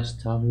denkt ihr,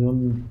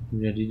 Astarion?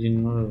 Wir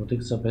erledigen eure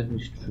Drecksarbeit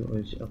nicht für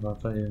euch,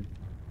 Raphael.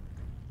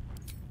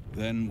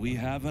 Then we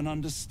have an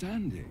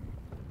understanding.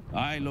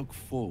 I look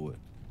forward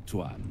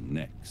to our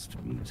next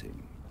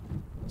meeting.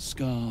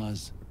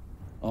 Scars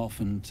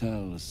often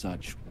tell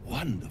such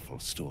wonderful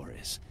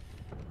stories.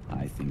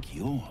 I think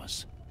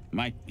yours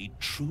might be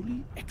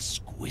truly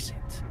exquisite.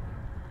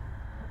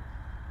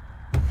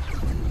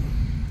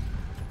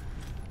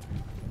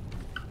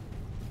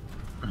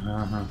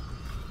 Aha.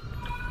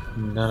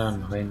 Na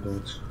dann, rein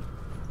dort.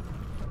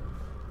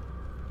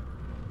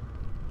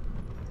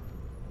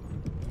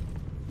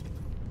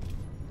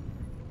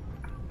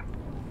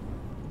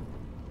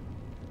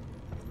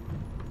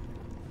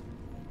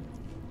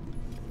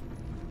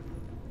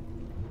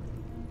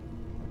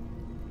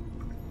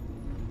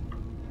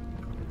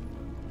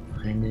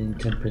 Rein in den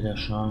Tempel der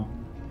Schar.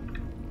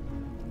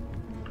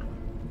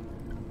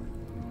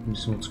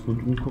 Müssen wir uns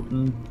gut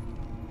umgucken.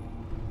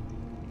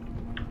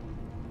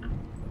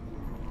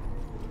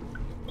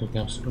 Da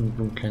gab es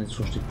irgendwo ein kleines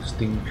verstecktes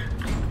Ding.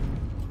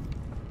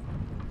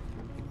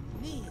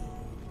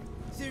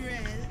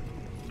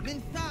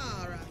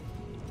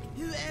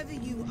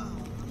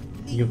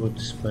 Hier wird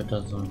es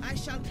weiter sein. I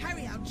shall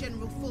carry out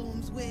General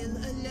Form's will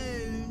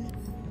alone.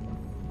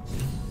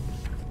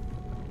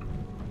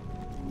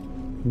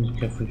 Nicht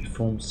carefully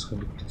Forms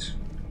Relikt.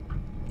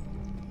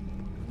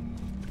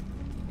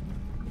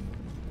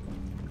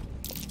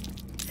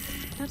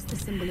 That's the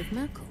symbol of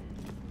Merkel.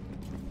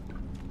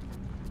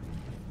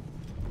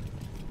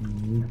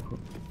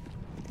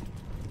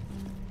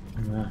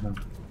 Aha.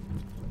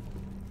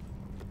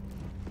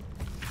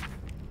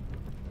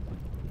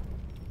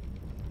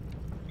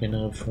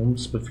 General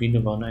Forms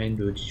Befehle waren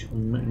eindeutig,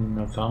 um in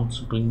Erfahrung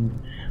zu bringen,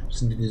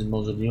 was in diesem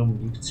Mausoleum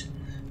liegt,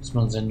 dass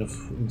man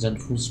in seine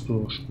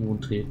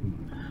Fußspuren treten.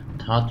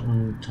 Tat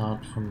um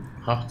Tat, von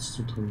Pracht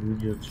zu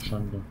Tragödie zu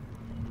Schande.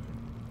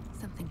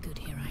 Something good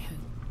here, I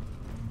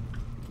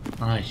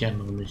hope. Ah, ich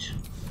erinnere mich.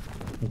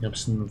 Da gab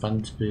es ein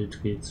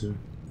Wandbildrätsel.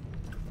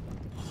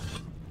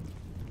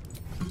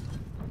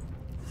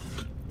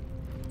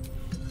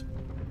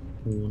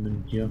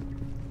 Wohnen hier.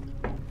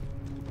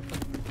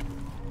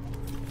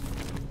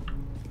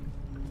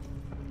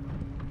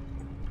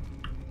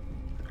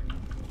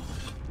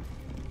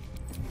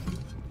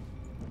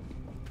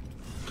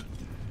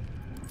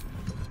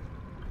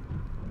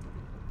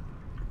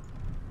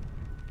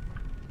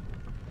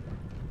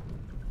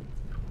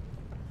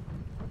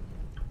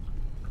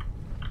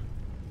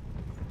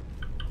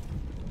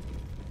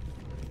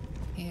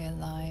 Here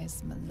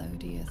lies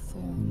Melodia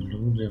Thorn,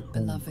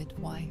 beloved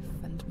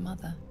wife and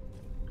mother.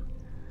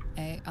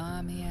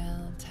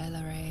 Amiel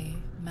Telere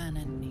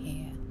Mannen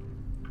here.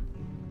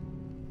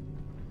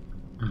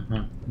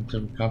 Aha, mit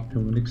dem Grab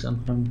können wir nichts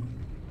anfangen.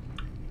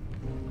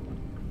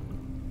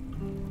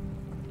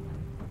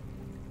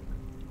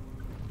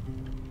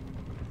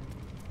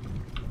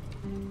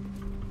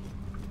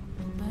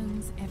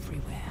 Bones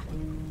everywhere.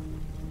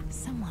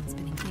 Someone's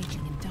been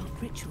engaging in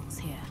dark rituals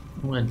here.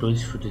 Nur ein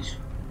Dolch für dich.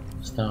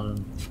 Ist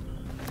darin.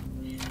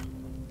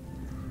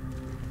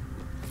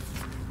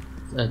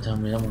 Das Alter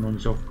haben wir aber noch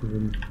nicht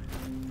aufgehoben.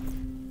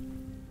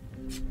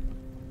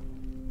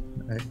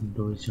 Alten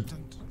Dolche.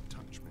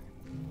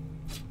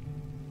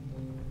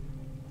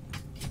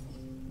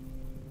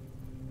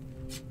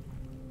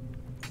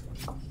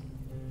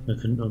 Wir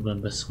finden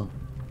irgendwann bessere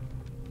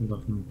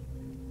Waffen.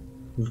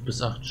 5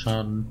 bis 8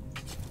 Schaden.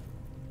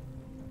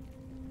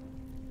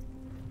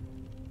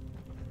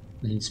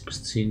 1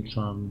 bis 10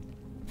 Schaden.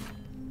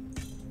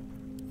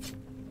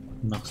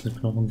 Machst eine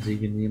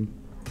Knochensäge nehmen.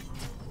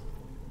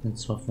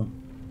 Als Waffe.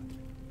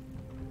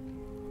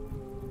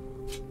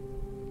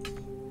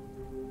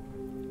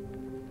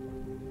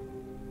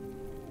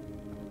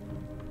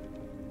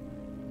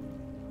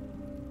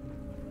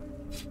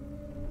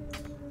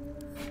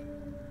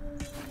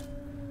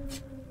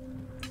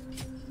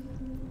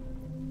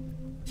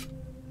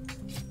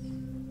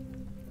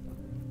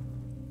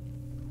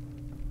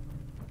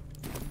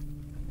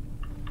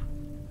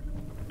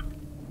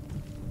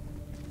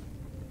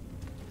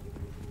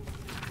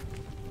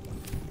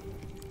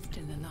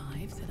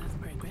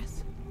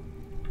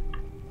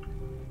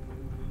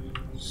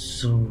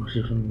 So,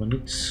 hier finden wir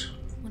nichts.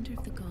 Wonder if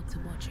the gods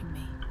are watching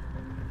me.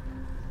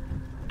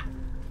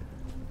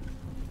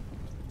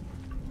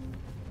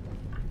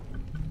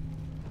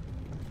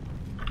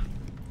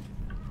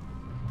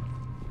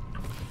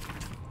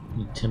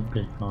 Die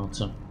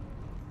Tempelkarte.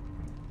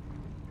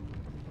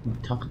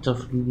 Intakter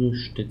Flügel,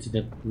 Stätte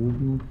der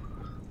Proben,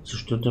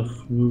 zerstörter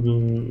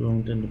Flügel,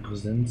 irgendeine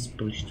Präsenz,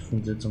 Bericht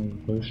von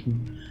seltsamen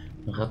Geräuschen,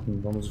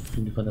 Ratten, warum so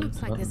viele verdammte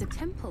Looks like there's a Ratten?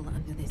 temple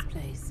under this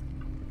place.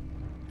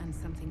 And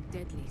something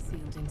deadly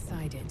sealed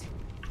inside it.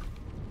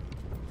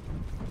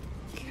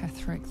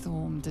 Ketheric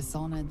Thorm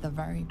dishonored the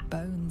very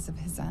bones of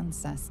his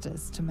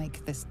ancestors to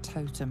make this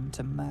totem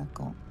to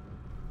Merkel.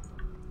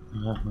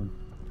 Aha.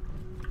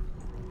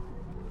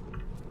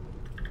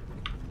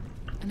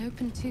 An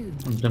open tomb.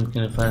 Und dann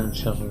keine Fallen,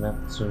 scharfe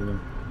Werkzeuge.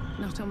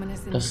 Not ominous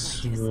in the Das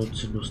slightest.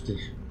 wird lustig.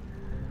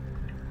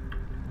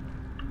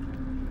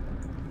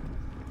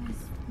 There's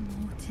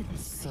more to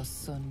this place.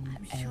 Susun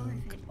I'm sure of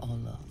Elg it.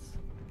 Oloth.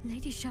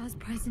 Lady Shah's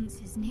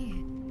presence is near.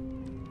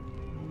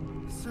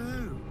 So,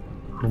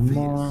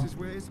 Hummer, this is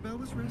where Isabel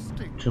was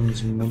resting. Türme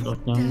des Daddy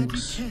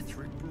Mondaufgangs,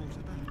 Ketheric brought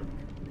her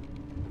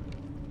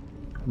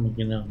back.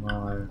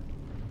 General.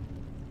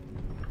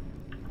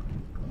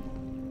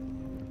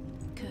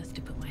 Cursed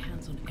to put my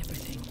hands on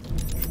everything.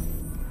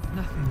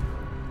 Nothing.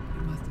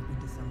 It must have been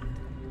disarmed.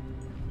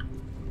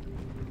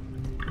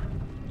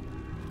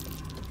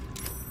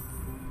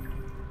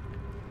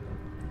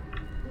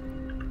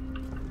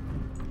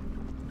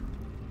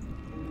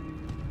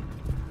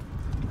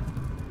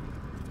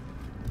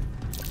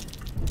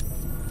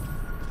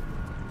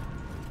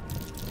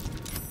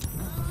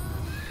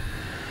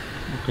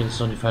 Okay, das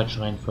ist doch die falsche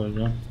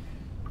Reihenfolge.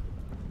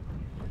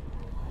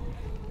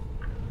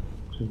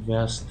 Du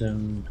wärst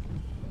denn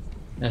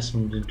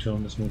erstmal mit den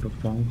Türen des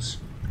Mondaufgangs.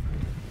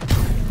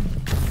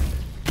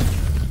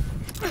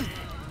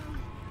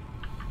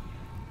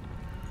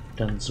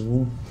 Dann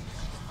so.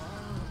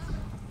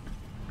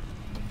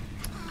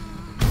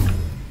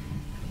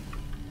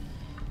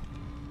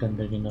 Dann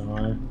der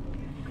General.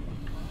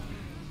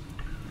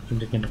 Und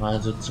der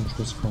General wird zum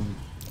Schluss kommen.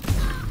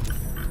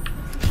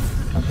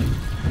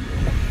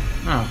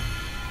 Ah.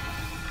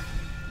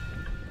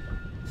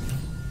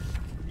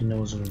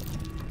 Genauso. Disc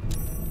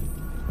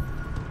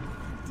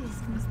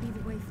must be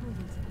the way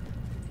forward.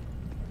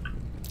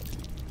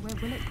 Where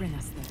will it bring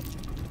us then?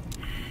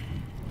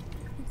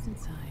 What's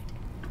inside?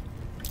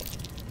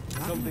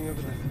 Something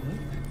over there.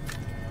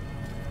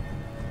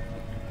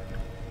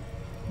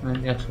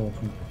 Ein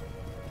Erdhaufen.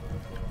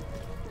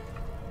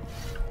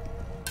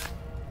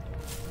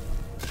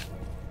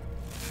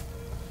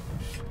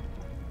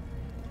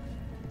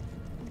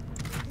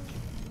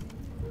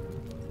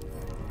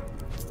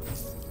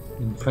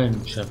 Ein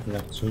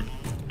Fallenschärfwerkzeug.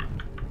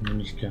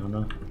 Nehme ich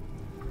gerne.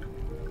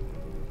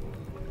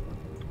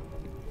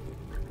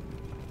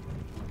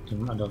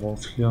 Dann alle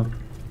rauf hier.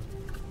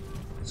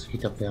 Es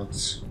geht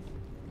abwärts.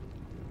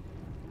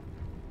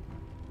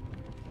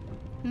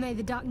 May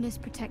the darkness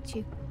protect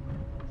you.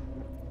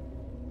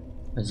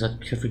 Also hat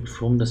Ketheric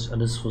Thorm das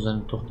alles für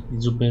seine Tochter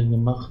Isabel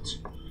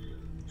gemacht.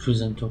 Für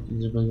seine Tochter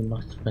Isabel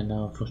gemacht.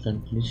 Beinahe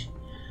verständlich.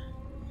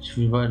 Ich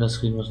will über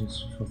das reden, was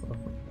uns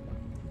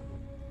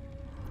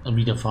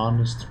widerfahren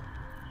ist.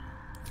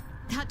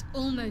 That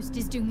almost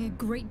is doing a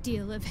great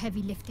deal of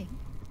heavy lifting.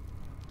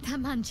 That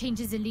man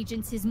changes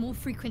allegiances more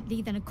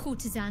frequently than a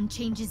courtesan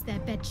changes their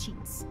bed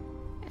sheets.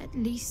 At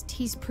least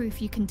he's proof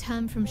you can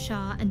turn from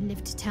Shah and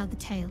live to tell the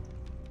tale.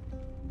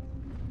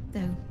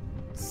 Though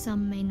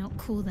some may not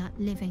call that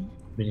living.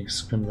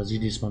 Wenigstens können wir sie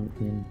diesmal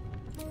mitnehmen.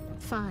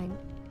 Fine.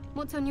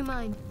 What's on your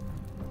mind?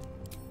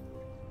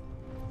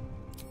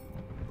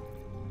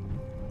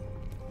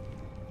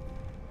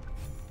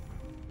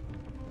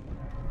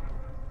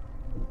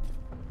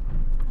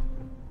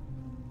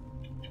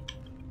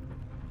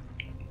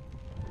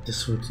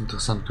 Das wird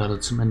interessant, gerade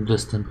zum Ende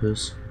des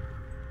Tempels.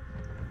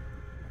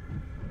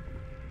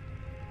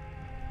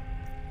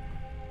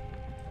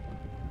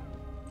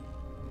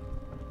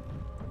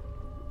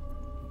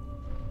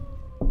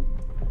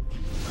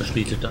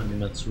 Verspätete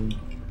Animation.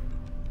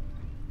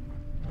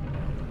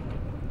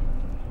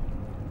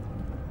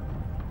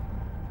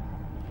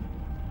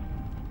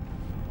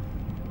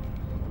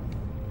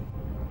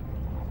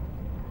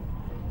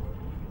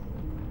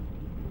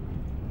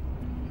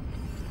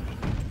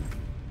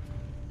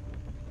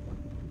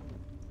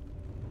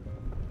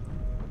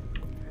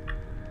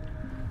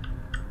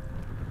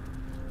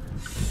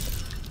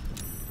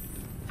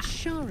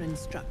 Scharen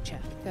structure,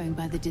 going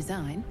by the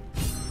design.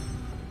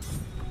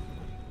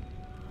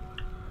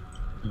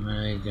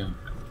 Ja.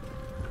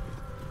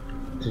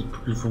 Die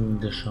Prüfung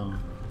der Schar.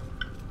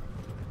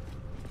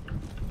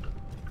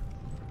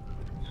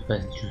 Ich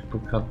weiß nicht, wie ich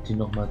Bock habe, die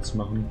nochmal zu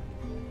machen.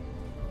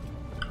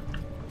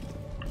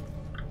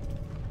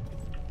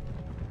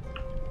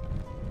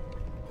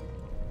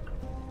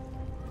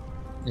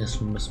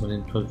 Erstmal müssen wir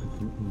den Teufel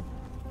finden,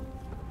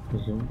 der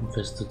hier unten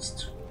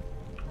festsitzt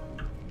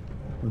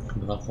und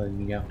von Raphael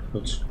gejagt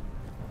wird.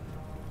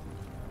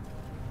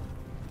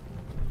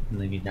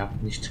 Nein,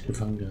 gejagt, nicht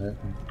gefangen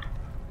gehalten.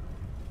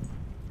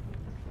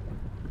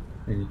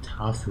 Eine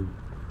Tafel.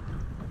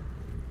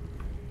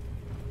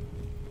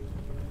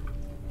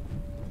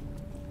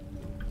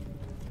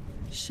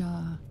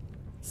 Shah,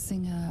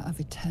 singer of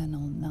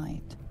eternal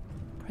night,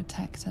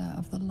 protector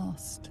of the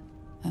lost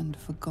and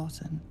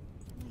forgotten.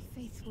 My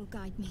faith will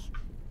guide me.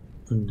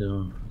 Und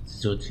sie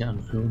sollte hier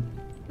anführen.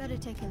 Better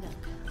take a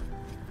look.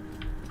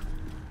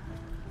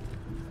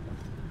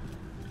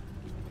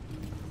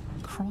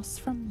 Cross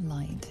from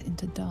light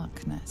into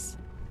darkness.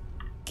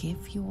 Give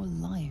your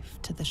life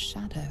to the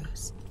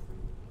shadows.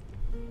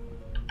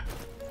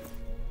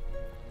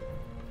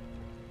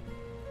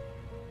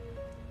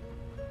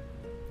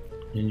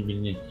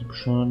 Weniger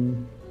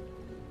Hiebschaden.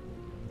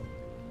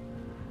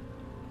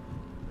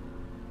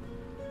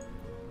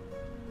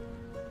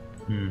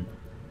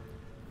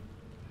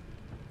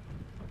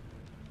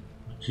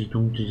 Die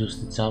dunkle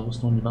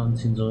Justitiarus noch lieber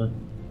anziehen soll.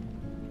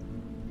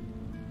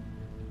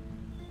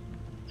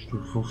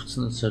 Stufe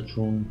 15 ist halt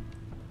schon.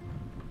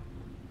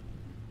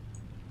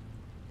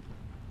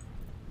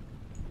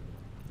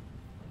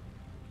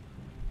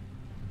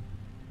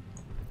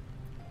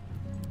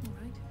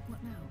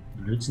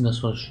 Nützen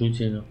das war das Schild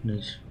hier noch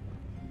nicht.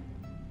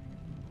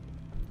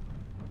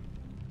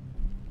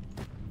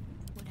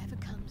 Whatever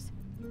comes,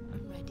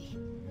 I'm ready.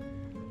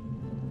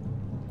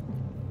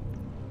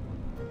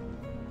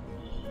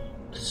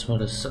 Das war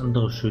das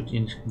andere Schild, das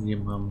nicht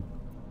gegeben haben.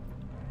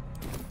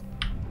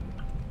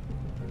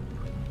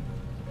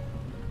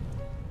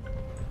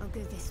 I'll go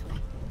this way.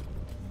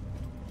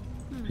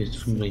 Jetzt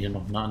finden wir hier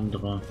noch eine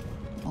andere,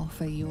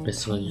 Offer your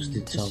bessere pain to Shah's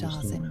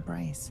Justitiarrüstung.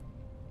 embrace.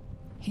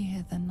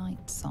 Hear the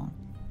night song.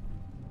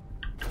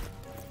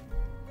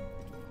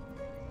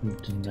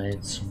 Mit den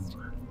Leizung.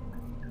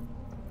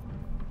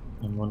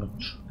 Dann haben wir noch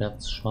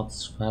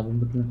schwarzes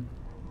Färbemittel.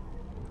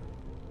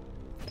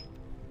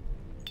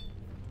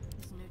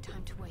 There's no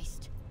time to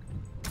waste.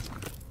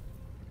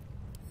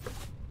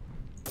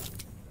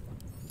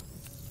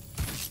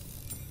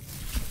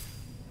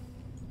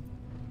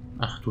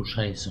 Ach du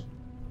Scheiße.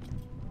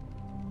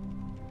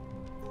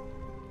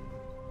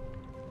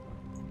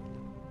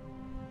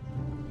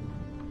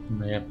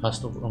 Naja,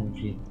 passt auch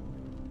irgendwie.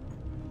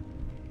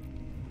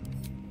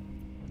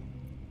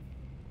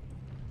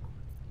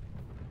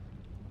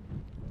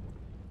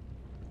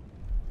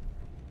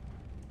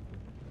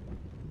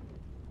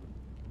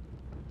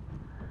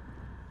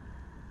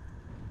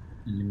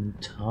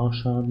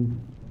 Elementarschaden.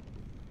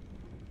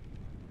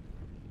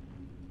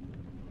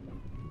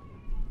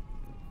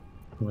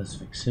 Was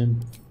wechseln.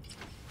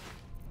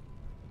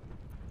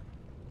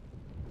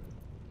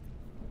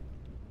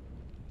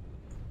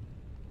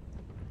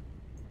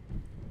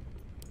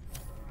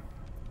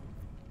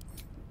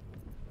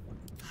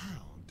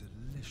 How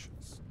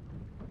delicious.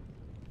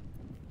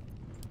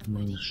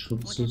 Meines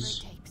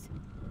Schutzes.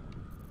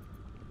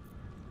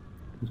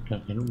 Ich gar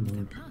keinen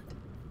Umgang.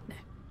 No,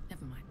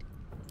 never mind.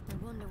 I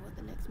wonder what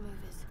the next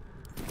move is.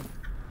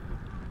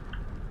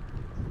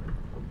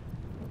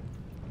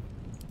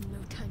 No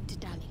time to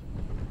dally.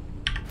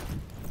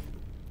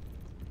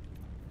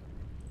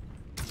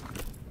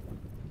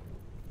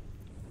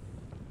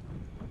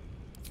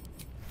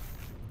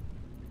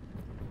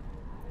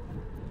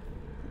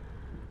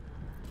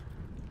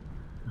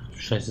 Ach du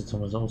Scheiße, jetzt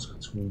haben wir es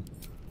ausgezogen.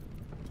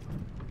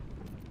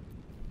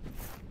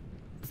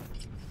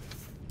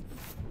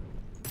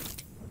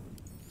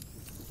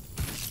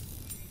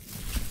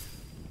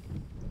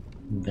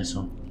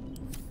 Besser.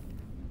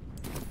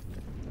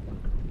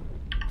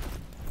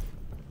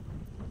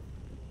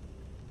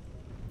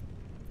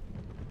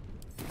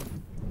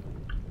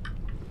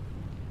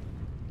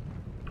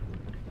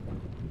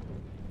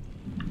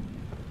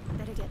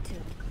 Better get to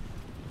it.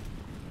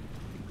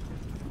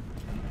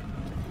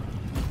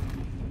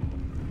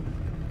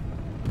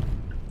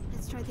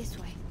 Let's try this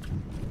way.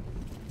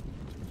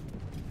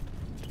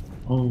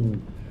 Oh.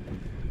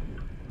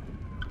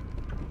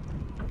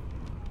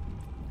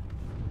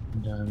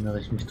 Da erinnere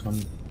ich mich dran.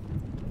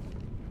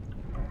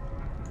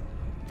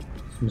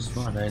 Das müssen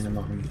wir alleine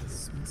machen.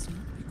 This must not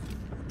be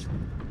caught.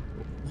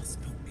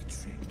 Must not be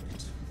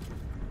tricked.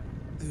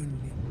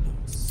 Only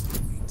loss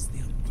awaits the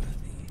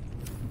unworthy.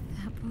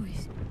 That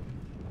voice.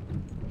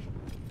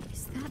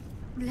 Is that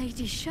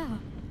Lady Shah?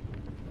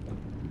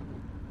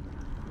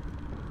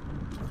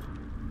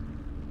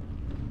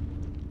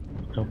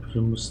 Ich glaube,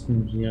 wir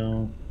mussten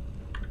hier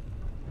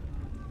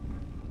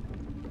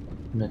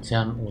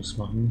Laternen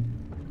ausmachen.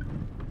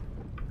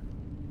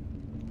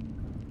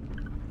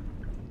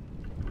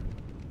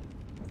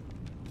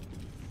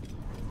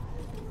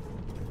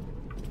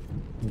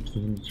 damit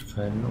wir nicht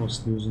Fallen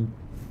auslösen.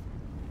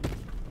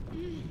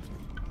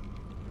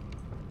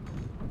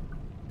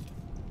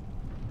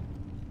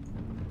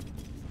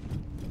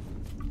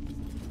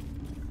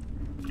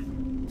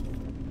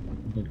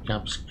 Und dann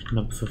gab es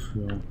Knöpfe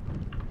für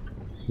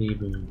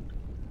Hebel.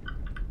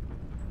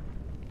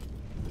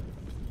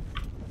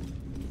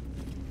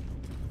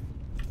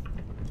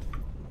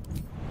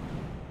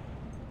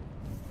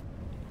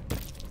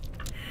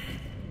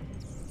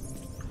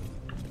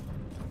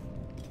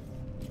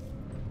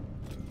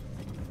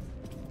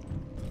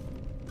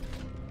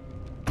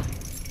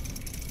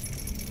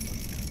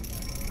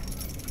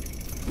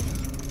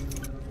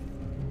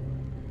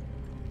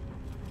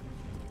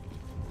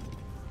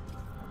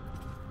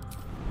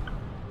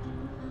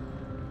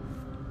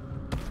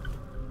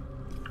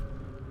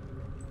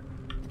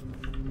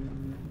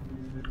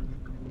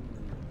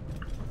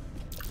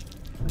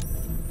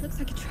 Looks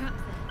like a trap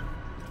there.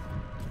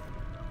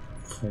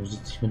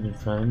 Vorsichtig mit den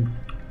Fallen.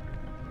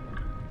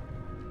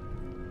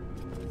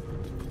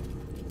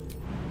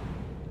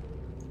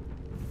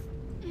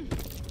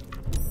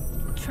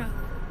 Trap.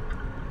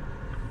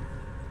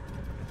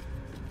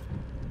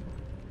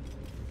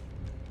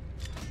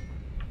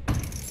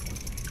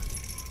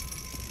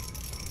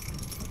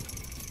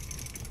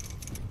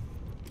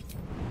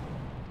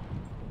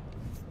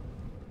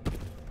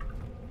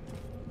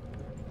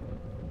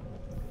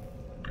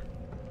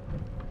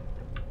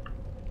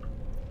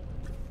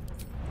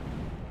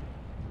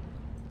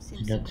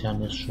 Die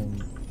Laterne ist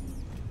schon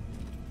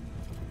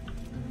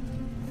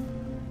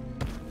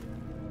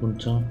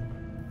runter.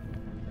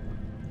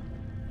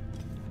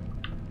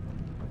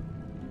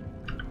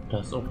 Da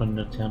ist auch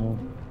eine Laterne.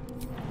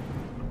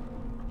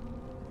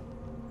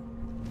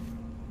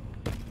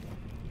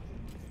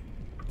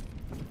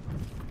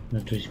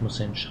 Natürlich muss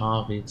ein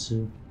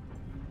Scharrätsel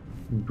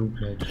in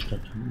Dunkelheit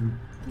stattfinden.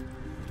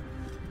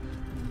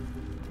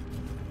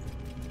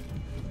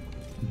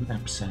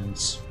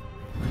 Absence.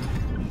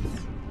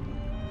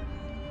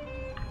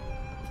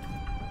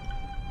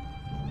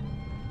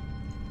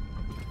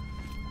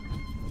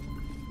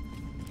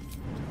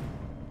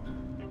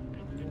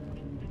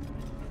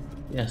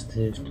 Die erste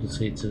Hälfte des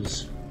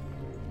Rätsels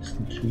ist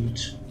ein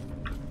Tweet.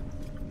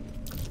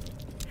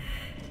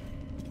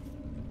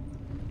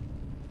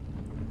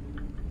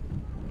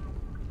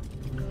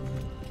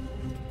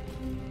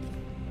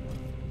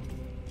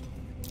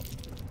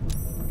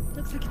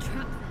 Looks like a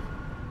trap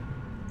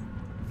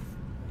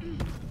there.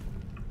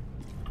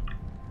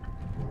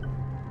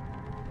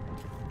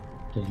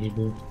 Der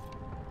Hebel.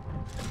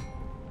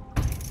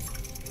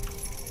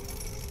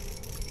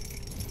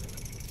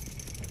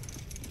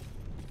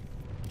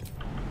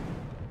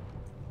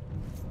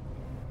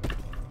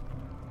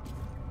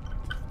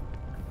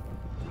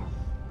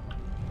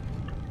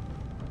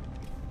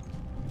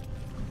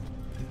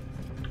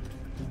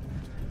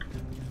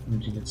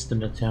 Und die letzte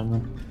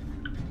Laterne.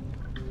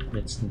 Die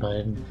letzten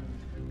beiden.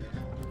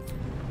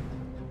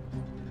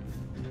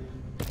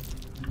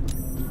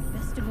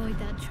 Best avoid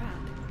that trap.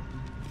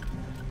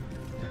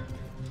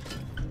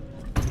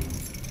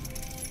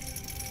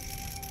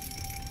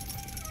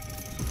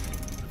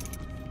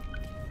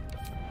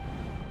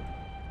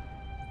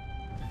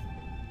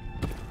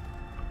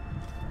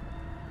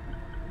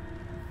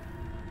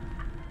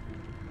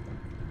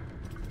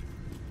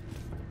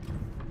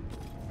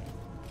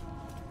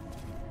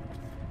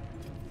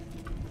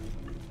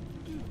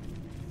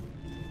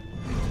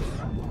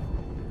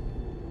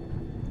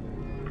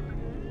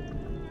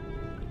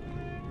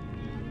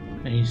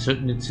 Eigentlich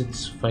sollten jetzt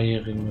 2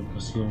 Ringe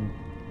passieren.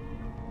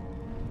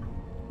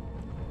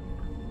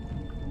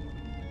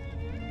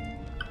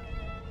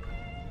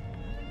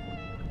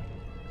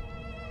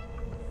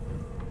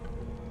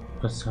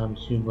 Was habe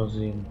ich hier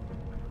übersehen?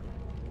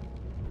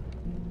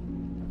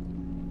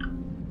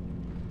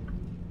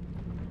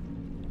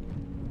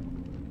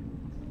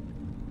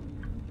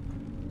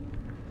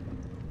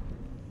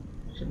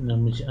 Ich erinnere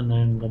mich an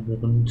ein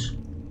Labyrinth.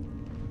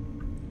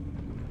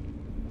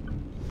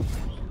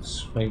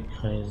 2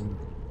 Kreisen.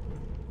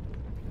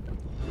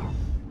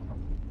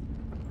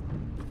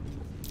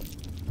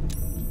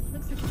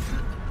 Looks like a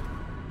trap.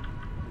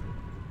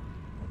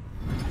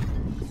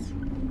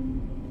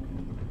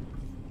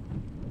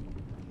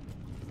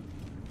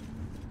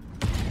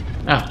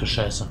 Ach du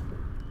Scheiße.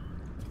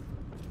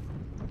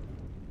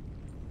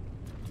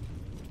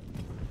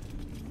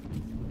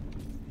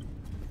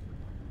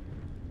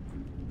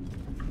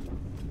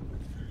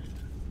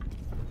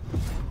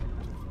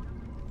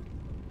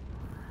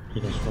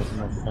 Okay, das war schon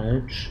mal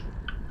falsch.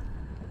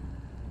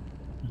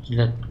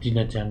 Die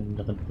Laternen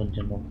darin brennt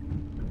ja noch.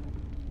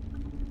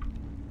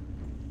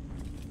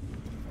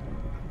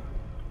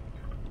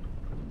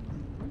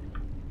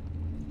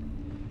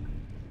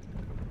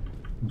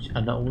 Wenn ich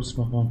alle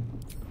ausmache.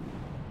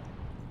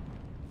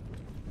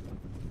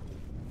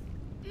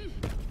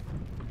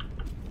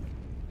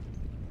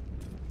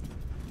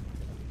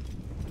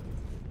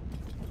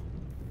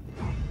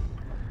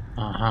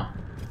 Aha.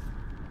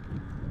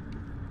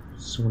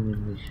 So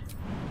nämlich.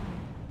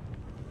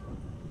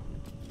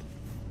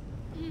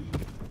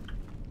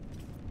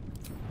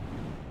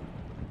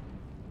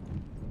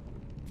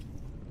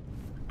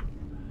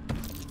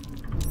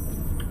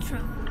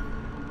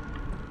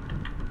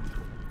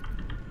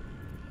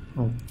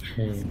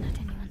 Okay.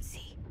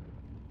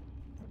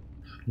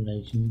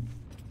 Schleichen.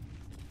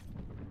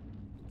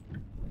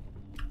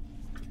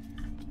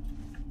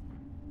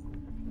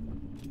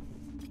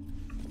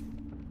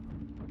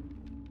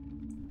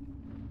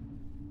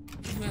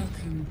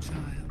 Welcome,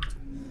 child.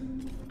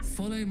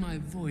 Follow my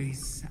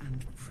voice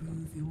and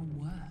prove your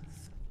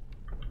worth.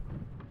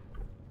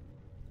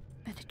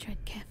 Better tread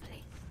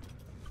carefully.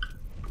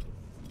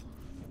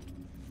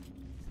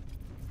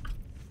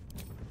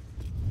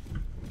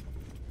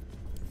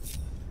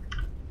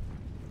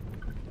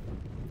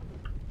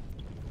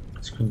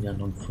 Jetzt können die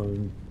anderen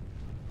folgen.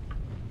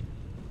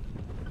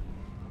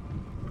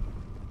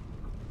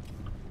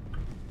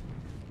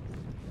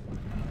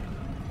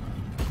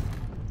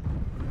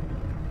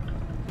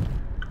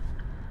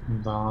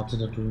 Warte,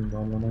 da drüben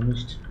waren wir noch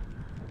nicht.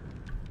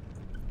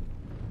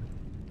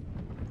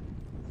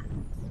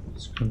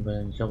 Das können wir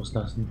ja nicht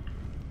auslassen.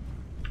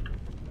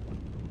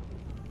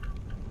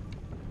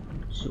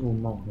 Hier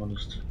oben auch noch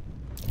nicht.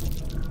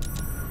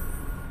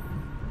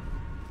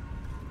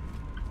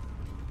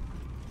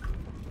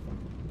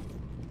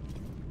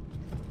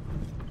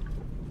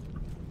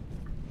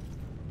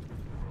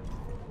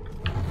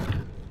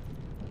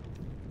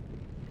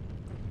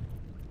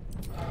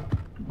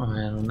 Ah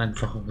ja, ein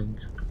einfacher Ring.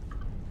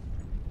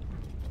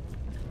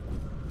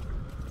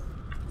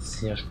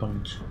 Sehr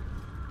spannend.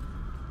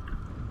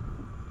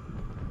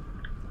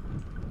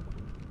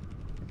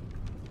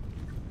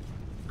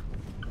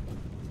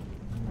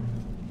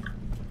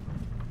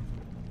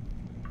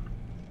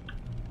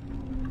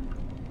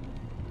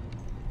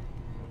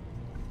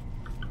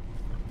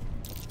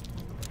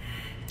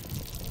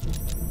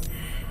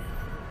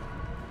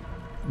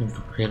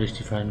 Einfach quer durch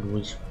die Fallen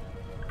durch.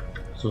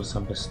 So ist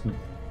am besten.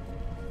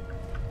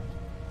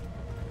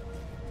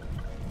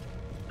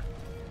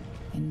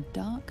 In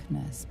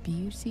darkness,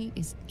 beauty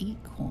is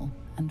equal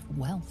and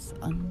wealth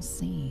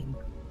unseen.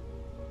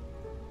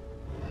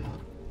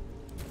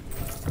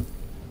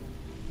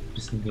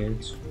 Bisschen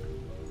Geld.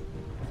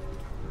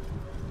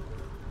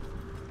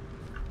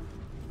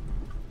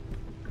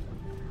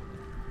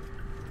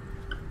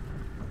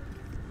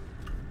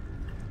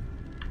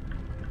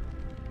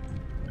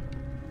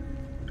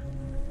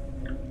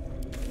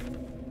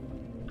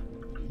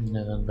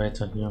 Na dann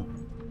weiter hier.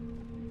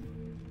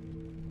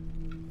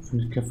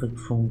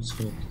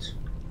 Funktioniert.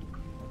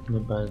 Eine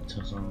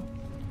Balthasar.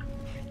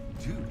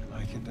 Do you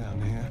like it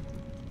down here?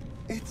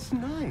 It's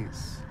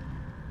nice.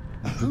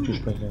 Gut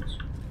gespeichert.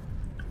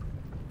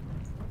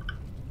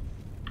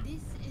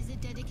 This is a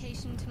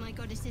dedication to my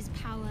goddess's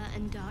power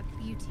and dark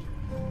beauty.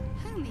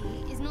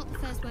 Homie is not the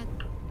first word.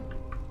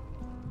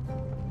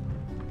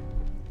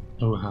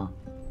 Oha.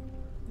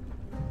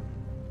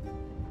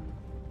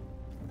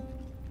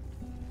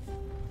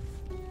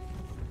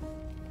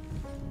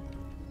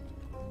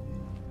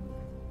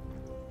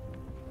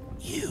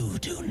 You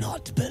do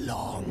not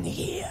belong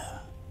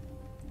here.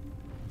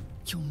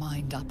 Your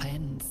mind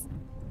upends.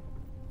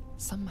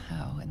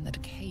 Somehow, in the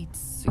decayed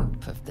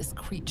soup of this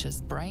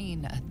creature's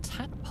brain, a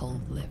tadpole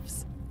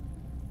lives.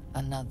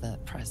 Another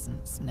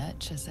presence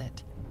nurtures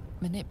it,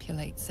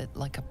 manipulates it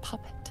like a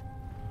puppet.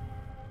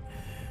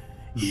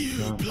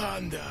 You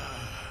plunder.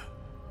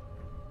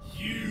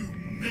 You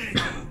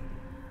make.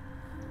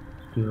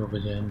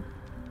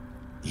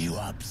 You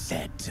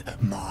upset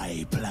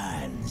my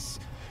plans.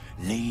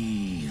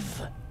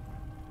 Leave.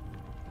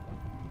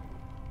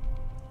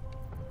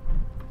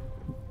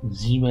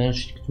 Sieber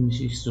schickt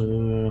mich, ich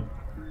soll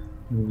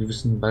einem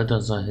gewissen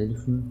Balthasar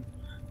helfen.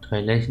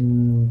 3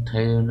 Leichen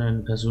teilen eine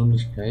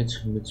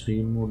Persönlichkeit. Mit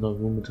wem oder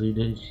womit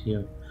rede ich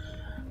hier?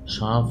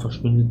 Scharf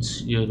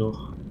verschwindet ihr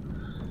doch.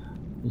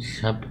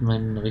 Ich habe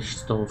mein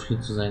Recht darauf, hier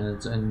zu sein,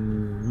 als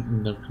ein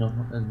wütender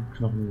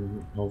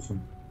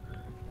Knochenhaufen.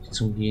 Sich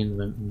zum Gehen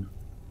wenden.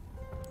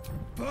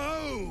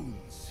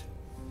 Bones!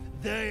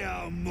 They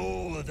are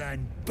more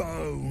than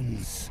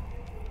bones.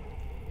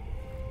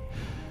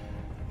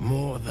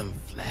 More than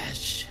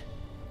flesh.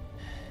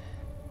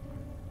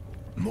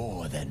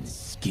 More than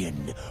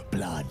skin,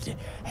 blood,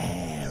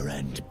 hair,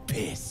 and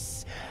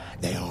piss.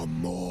 They are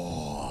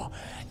more.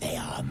 They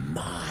are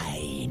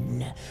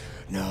mine.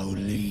 Now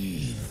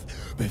leave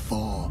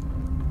before.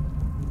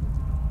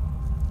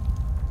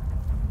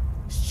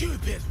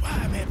 Stupid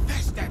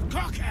worm-infested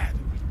cockhead!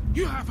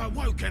 You have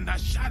awoken the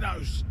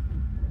shadows.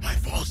 My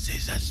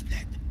forces are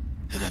split.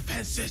 The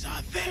defenses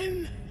are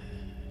thin.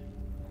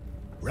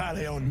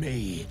 Rally on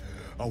me.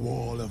 A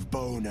wall of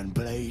bone and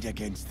blade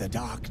against the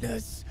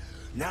darkness.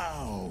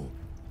 Now!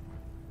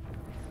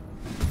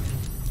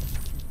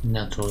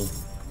 Na toll.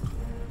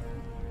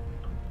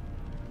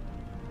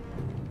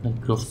 Dann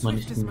glaubt man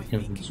nicht, mit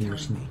kämpfen zu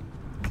müssen.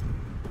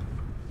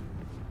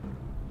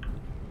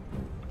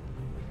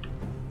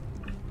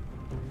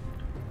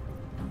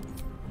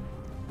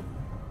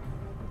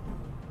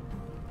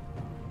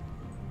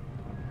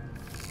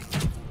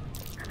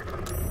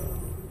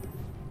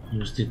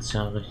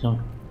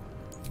 Justitiarrichter.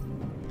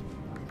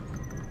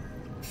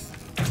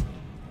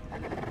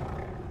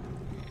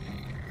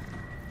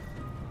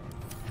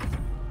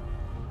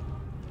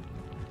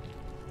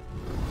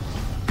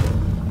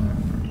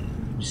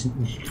 sind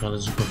nicht gerade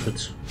super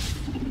fit.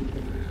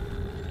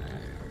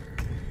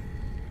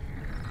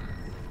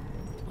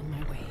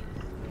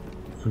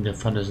 Von der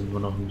Pfanne sind wir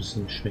noch ein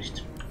bisschen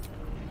geschwächt.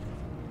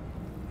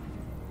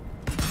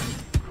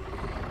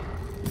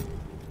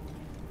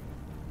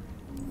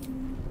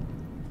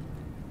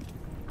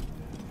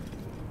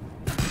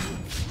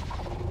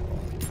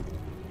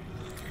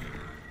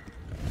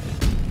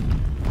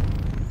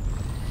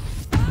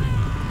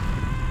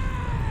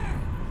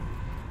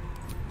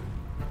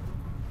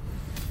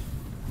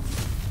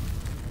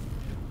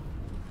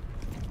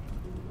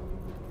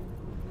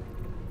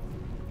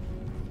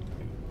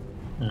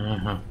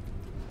 Aha.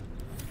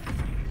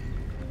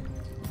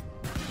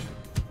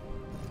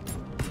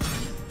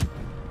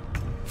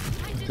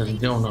 Da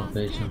sind ja auch noch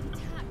welche.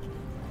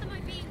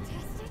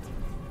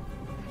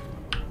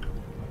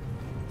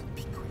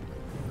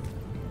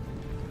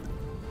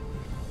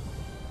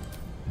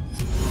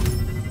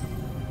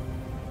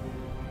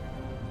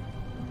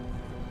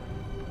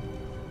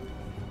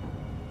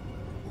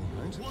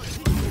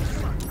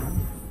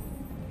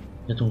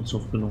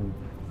 Rettungshof gelungen.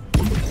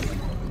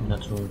 Na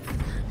toll.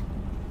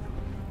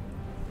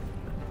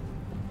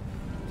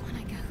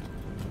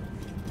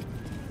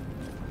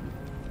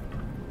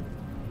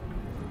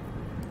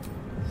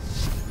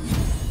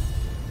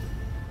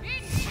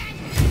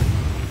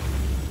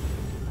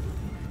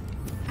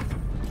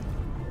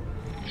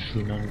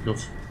 Schöner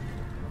Angriff.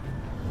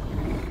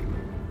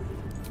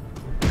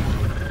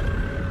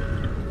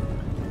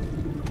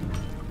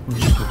 Und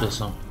ich tue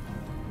das auch.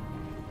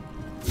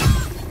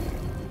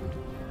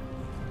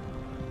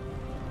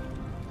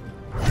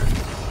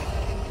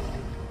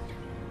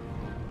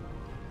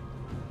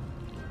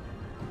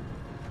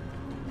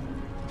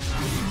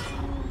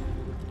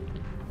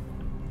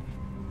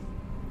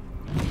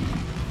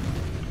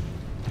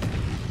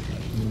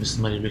 Wir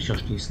müssen mal die Löcher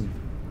schließen.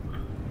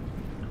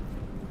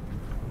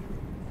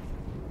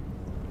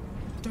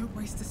 Don't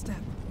waste a step.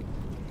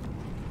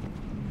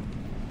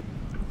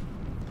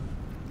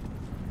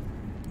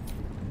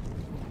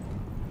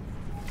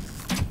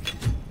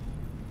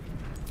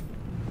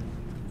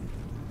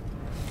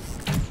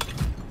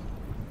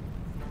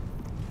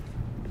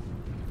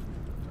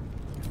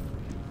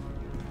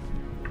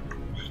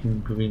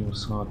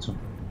 Bewegungsrate.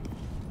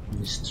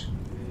 Mist.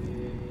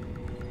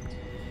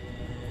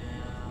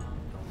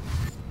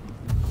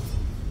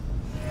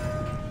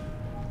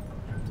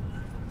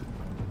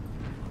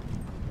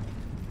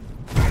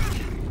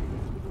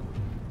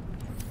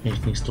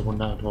 Echt nächste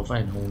Runde drauf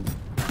einholen.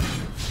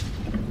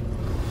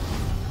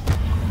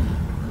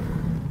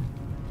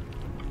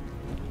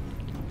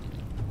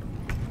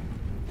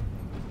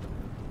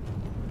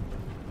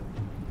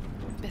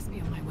 Best be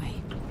on my way.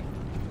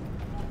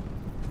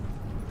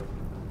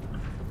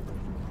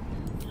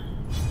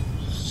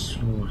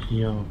 So,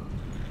 hier.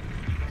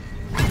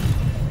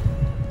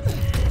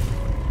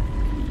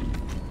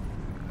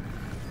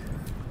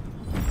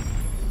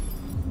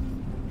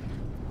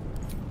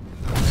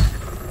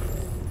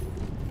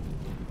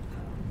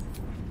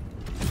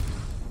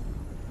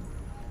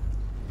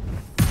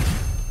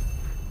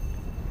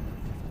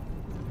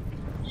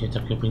 Die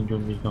Attacke bringt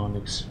irgendwie gar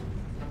nichts.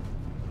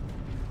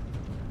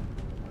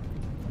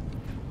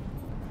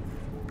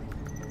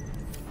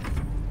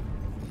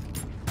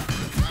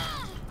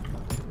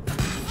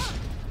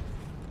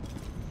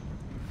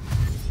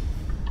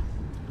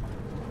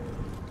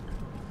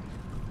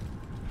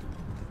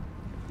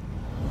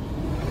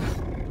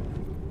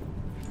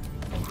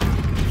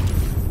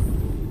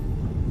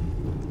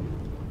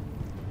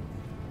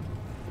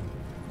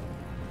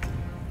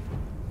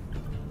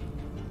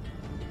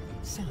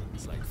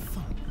 Sounds like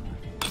fun.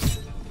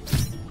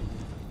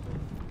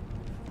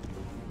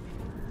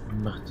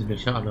 Macht die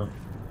Löcher alle.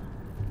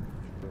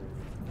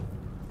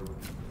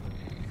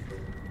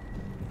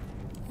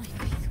 My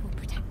faith will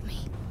protect me.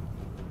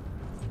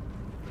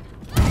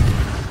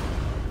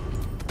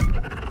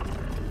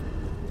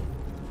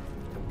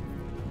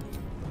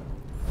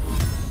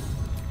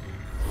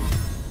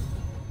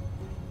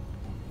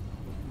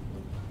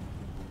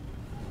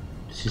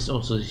 Es ist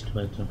außer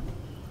Sichtweite.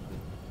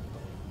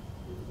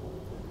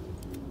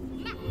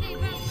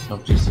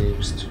 Auf dich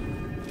selbst.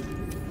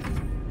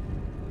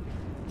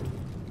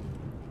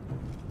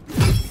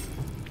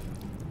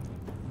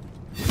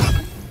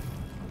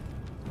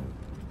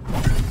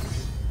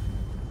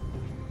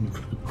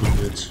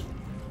 Verprügelt.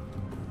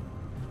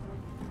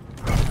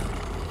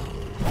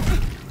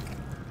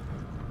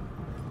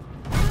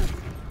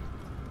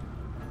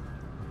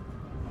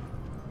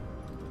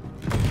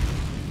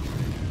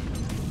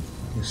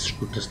 Es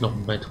gut, das noch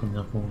einen weiteren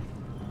hervor.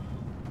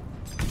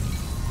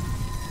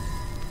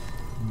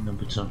 Na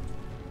bitte.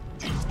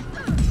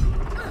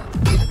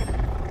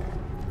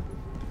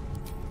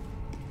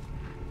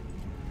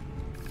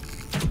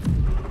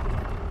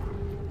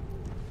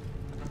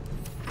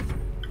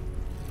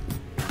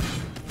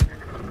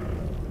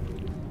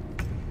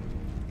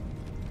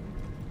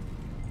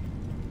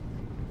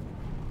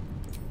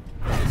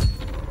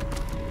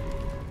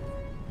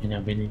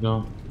 Einer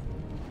weniger.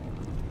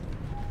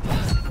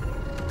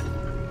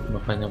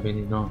 Noch einer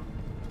weniger.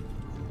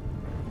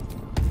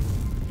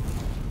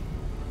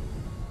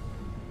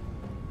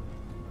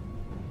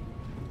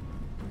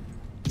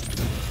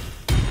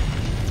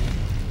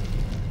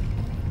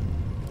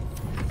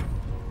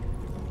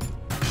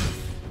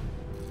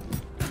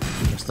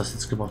 das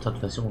jetzt gebracht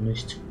hat, weiß ich auch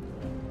nicht.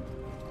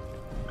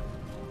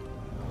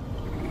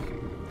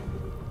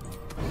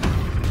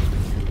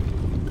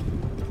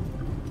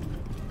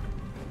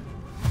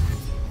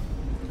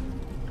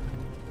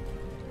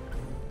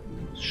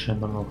 Ist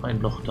scheinbar noch ein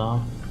Loch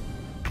da.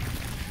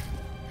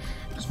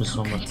 Das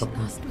müssen wir mal stoppen.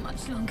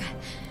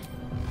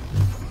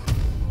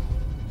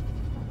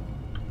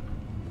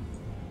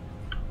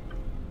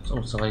 Das ist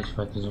außer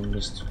Reichweite, so ein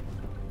Mist.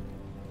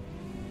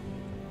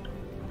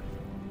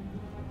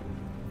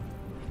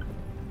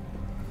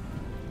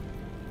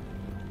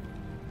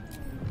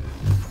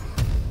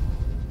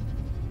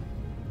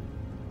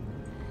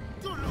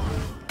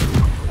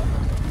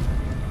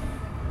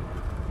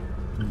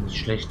 Nicht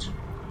schlecht.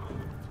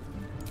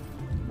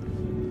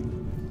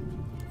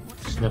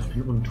 Das wird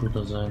ein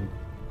Untoter sein.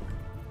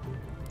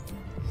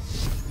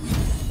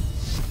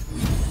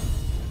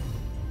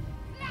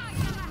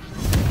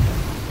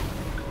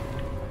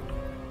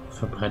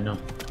 Verbrenne.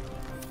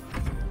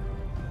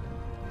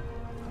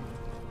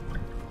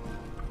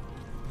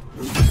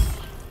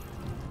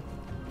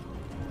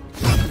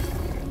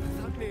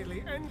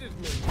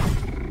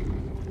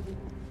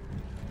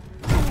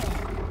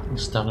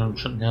 Ist darin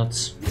schon ein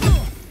Herz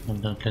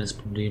und ein kleines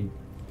Problem.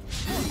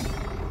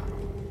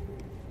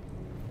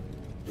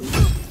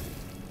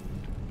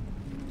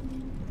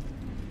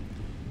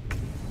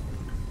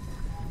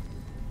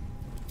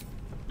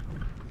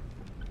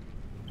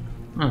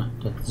 Ah,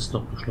 das ist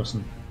doch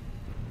geschlossen.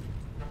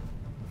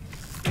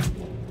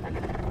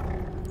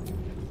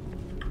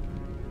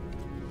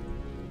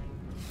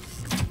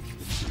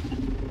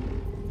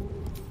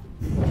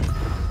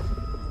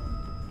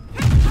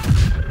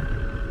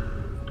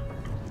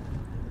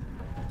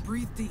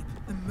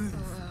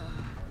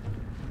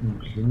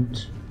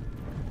 Blind.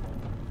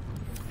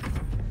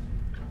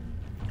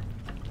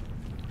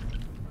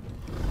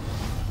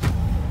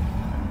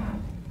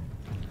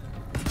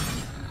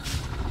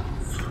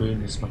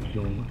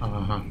 Frühlingsmarkierung.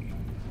 Aha.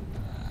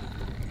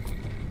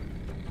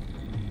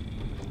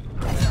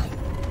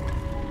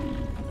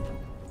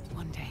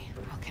 One day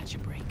I'll catch a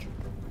break.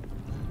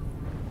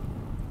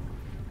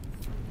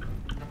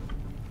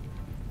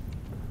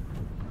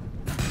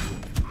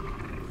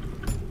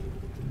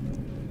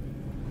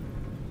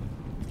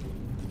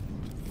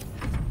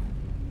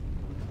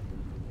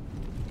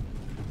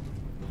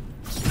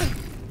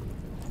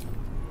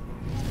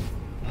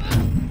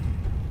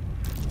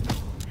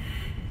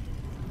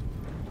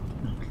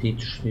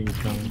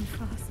 Schwierigkeiten.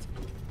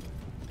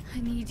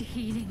 I need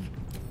healing.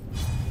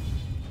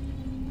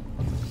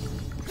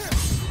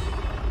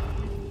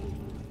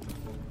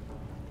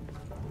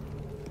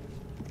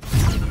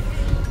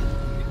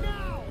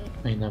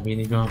 Einer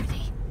weniger.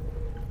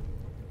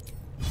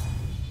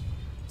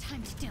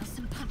 Time to deal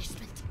some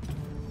punishment.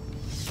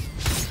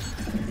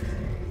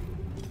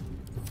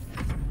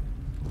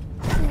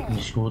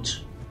 Nicht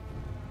gut.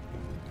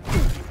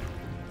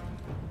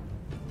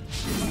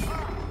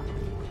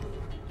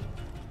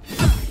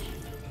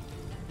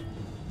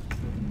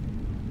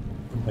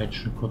 Weit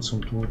schon kurz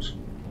zum Tod.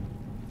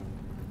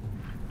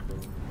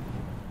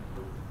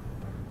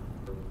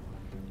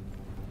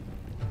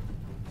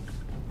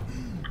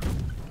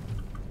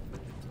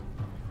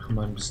 Komm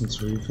mal ein bisschen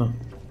zu Hilfe.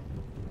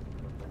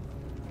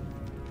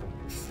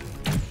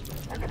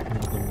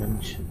 Ja, der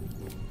Mönch.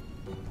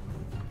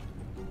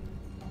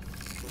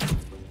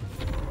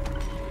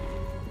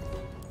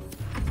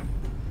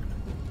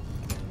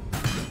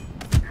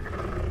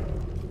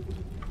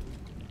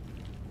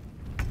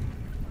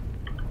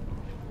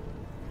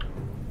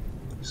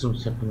 So,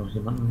 ich habe noch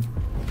jemanden.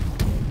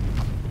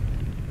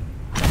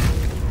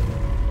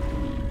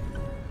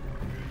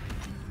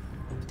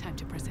 Time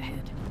to press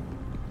ahead.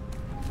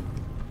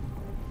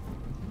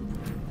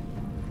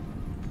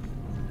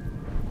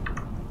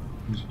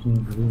 Ich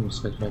ging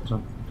Bewegungsreichweite.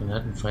 Dann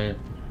hat ein Pfeil.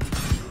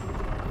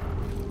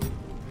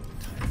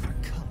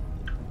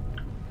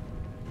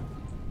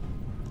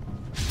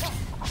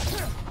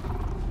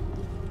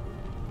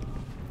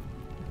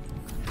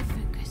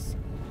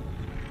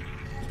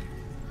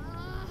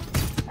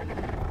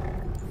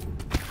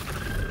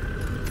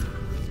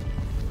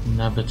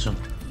 Na bitte.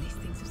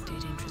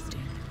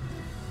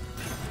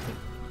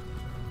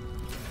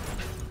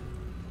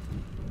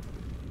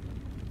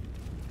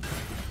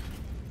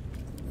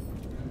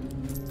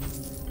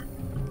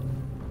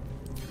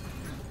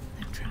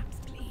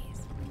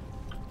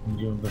 Haben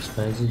die irgendwas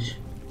bei sich?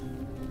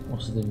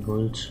 Außer dem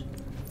Gold.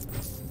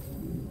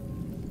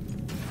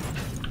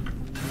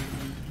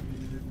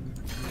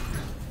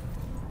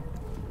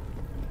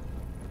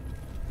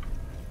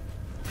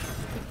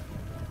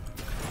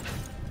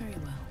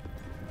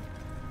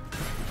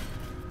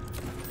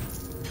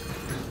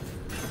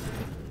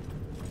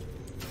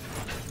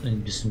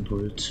 Ein bisschen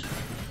Gold.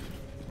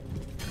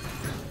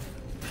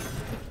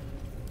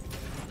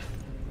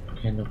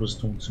 Keine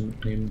Rüstung zu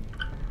mitnehmen.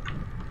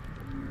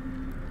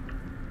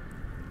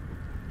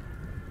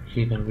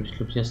 Okay, dann würde ich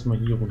glaube ich erstmal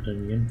hier runter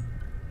gehen.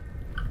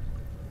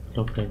 Ich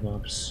glaube, da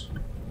gab's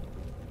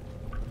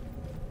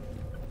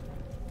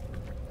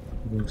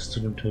übrigens zu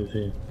dem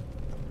Teufel.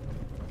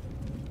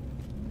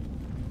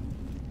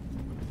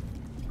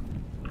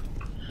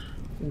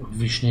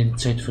 Wie schnell die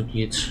Zeit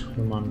vergeht,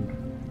 wenn man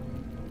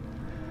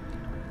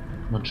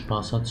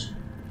Spaß hat.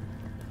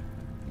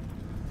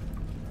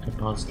 Der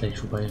Part ist gleich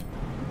vorbei.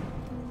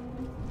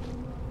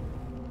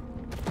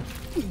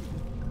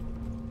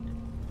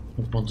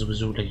 Wir brauchen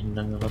sowieso gleich eine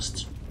lange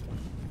Rast.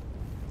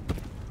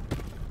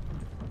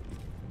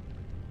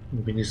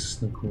 Und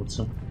wenigstens eine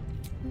kurze.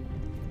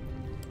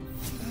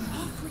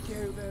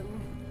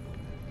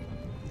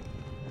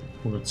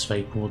 Oder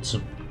zwei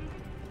kurze.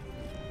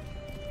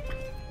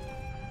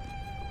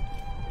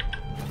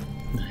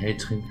 Ein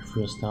Heiltrink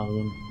für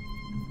Stadion.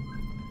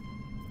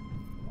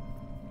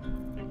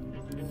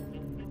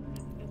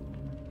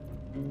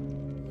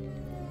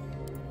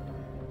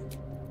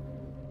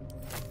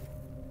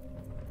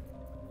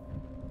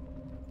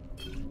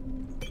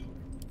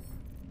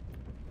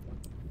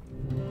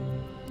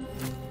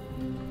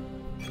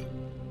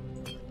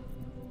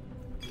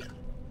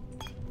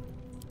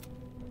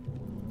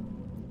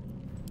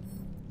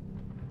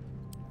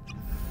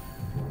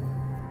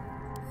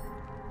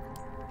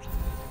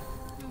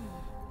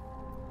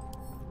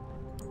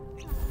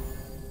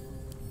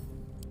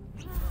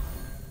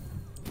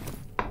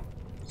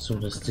 So,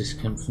 dass das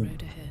Kämpfen.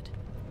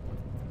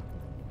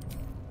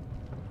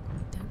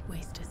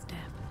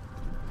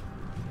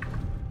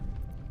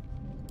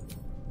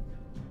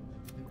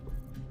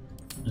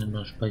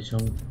 Einmal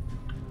speichern.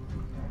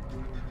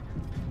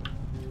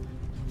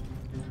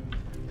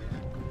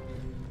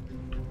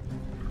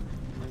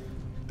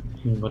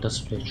 Kriegen wir das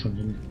vielleicht schon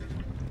hin.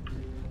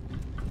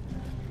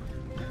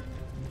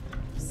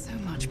 So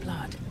much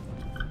blood.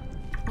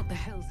 What the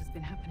hell has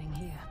been happening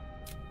here?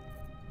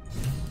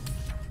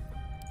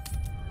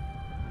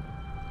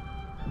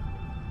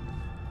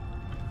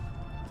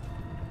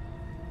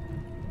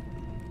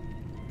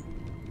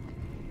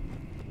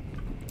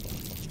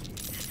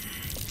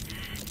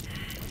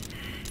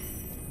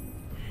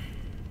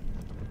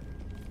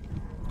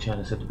 Tja,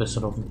 das hätte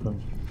besser laufen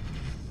können.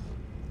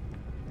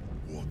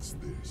 What's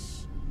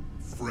this?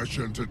 Fresh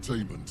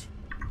entertainment?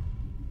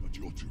 But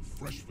you're too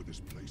fresh for this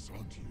place,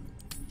 aren't you?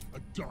 A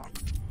dark.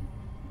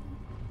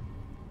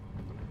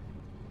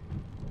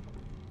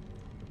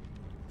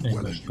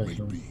 Well, you may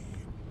be,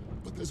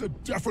 but there's a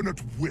definite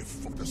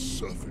whiff of the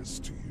surface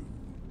to you.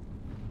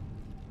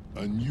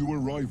 A new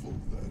arrival,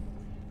 then.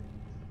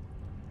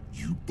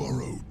 You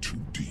burrow too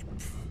deep,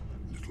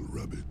 little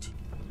rabbit.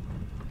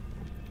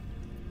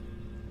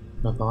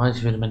 Aber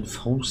ich werde meine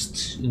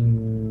Faust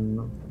in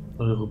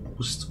eure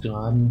Brust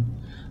graben,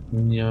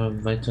 wenn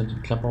ihr weiter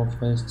die Klappe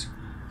aufreißt.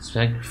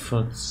 Zwerg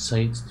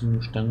verzeiht den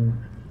Gestank.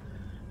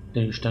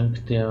 Der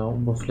Gestank der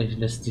Oberfläche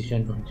lässt sich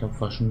einfach nicht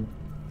abwaschen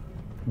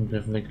und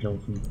wird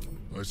weglaufen.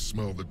 I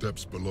smell the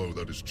depths below,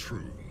 that is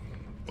true.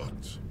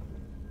 But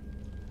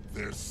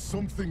there's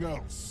something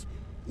else,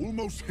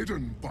 almost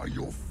hidden by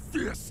your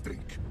fear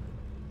stink.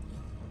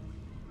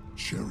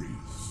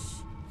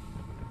 Cherries.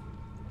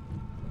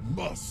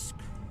 Musk.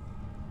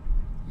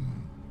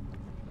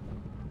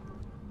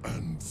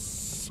 And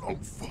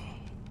sulfur.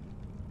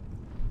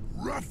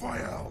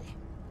 Raphael!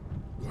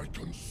 I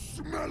can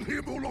smell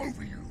him all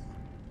over you.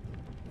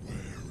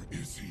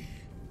 Where is he?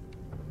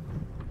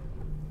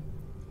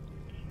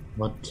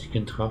 Was? Ich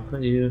kennt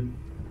Raphael?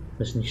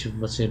 Weiß nicht,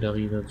 was ihr da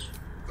redet.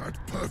 That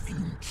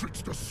perfume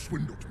trickster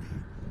swindled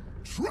me.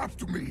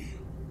 Trapped me.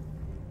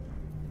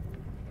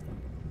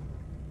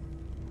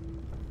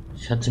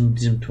 Ich hatte mit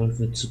diesem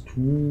Teufel zu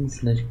tun.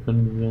 Vielleicht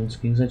können wir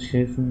uns gegenseitig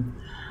helfen.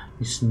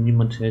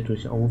 Niemand hält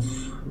euch auf.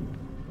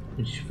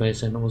 Ich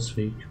weiß einen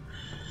Ausweg.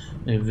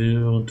 Er will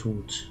euren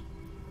Tod.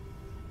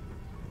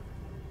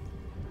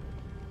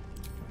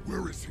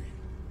 Where is he?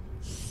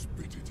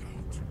 Spit it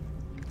out.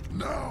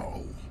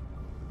 Now!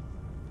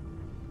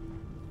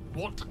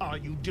 What are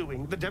you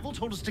doing? The devil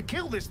told us to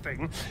kill this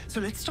thing, so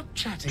let's stop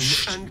chatting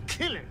and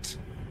kill it.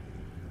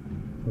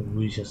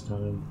 Ruhig erst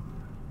darin.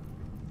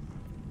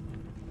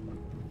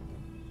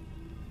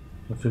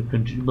 Dafür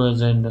könnt ihr überall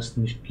sein, lasst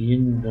mich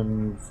gehen,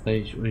 dann freie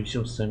ich euch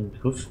aus seinem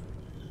Griff.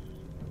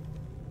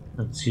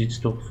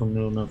 Erzählt doch von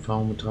eurer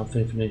Erfahrung mit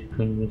Raphael, vielleicht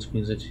können wir uns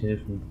gegenseitig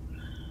helfen.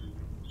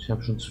 Ich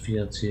habe schon zu viel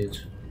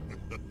erzählt.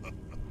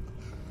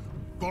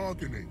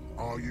 Bargaining,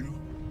 are you?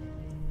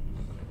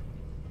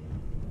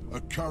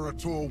 A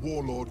Karator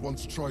warlord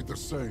once tried the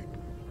same.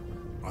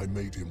 I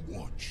made him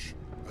watch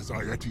as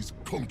I ate his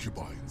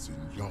concubines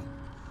in young,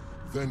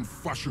 then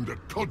fashioned a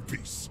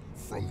codpiece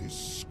from his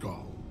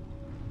skull.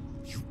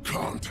 You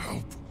can't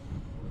help.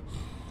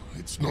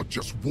 It's not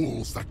just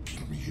walls that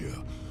keep me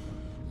here.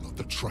 Not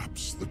the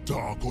traps, the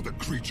dark, or the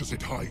creatures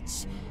it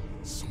hides.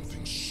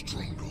 Something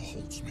stronger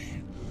holds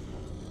me.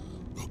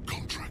 A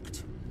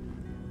contract.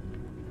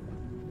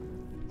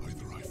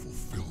 Either I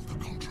fulfill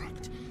the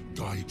contract,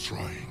 die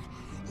trying,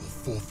 or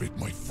forfeit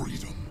my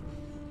freedom.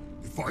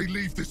 If I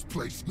leave this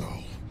place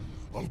now,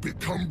 I'll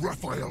become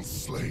Raphael's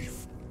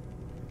slave.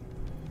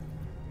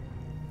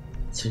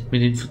 Zeigt mir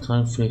den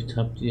Vertrag, vielleicht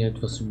habt ihr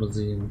etwas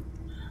übersehen.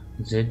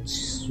 Ihr seid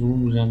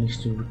so ja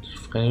nicht wirklich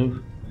frei.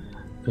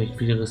 Vielleicht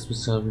wieder das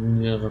bisher,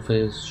 wenn ihr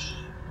Raphaels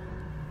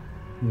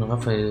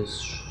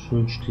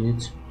Schuld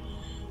steht.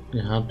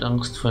 Ihr habt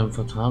Angst vor dem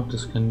Vertrag,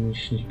 das kann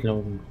ich nicht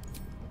glauben.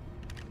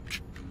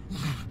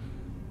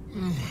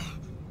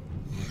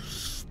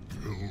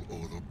 Spill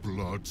all the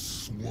blood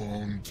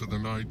sworn to the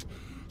night.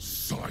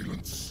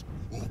 Silence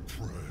all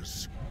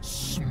prayers.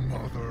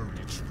 Smother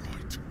each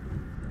right.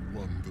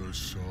 Wander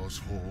Shah's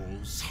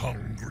halls,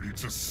 hungry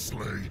to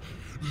slay.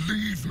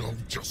 Leave no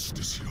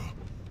justice here,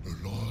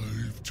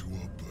 alive to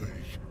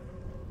obey.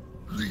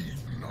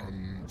 Leave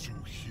none to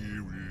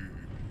hear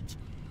it,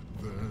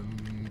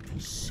 then be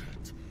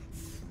set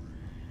free.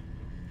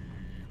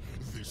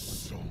 This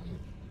song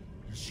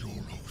is your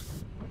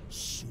oath.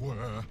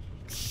 Swear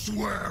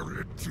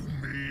it to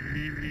me.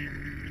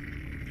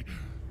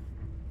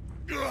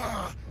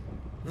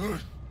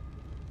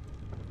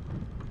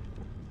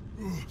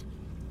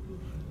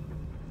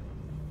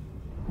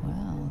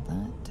 Well,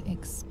 that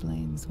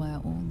explains where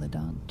all the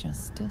dark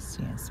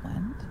justiciars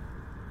went.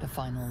 The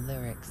final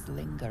lyrics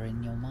linger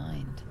in your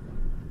mind.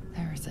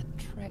 There is a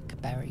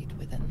trick buried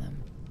within them,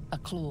 a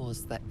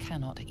clause that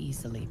cannot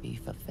easily be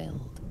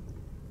fulfilled.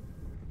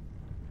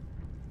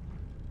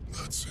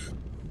 That's it.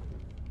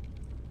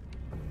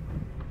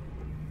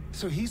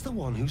 So he's the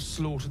one who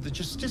slaughtered the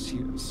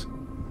justiciars.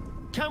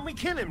 Can we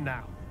kill him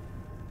now?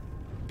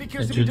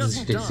 Because if he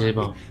doesn't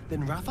die,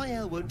 then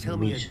Raphael won't tell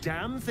me a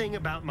damn thing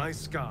about my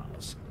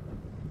scars.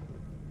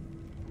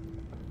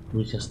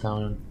 Ruhig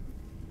erstaunen.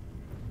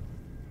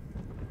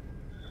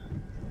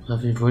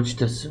 Raphael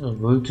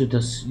wollte,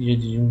 dass ihr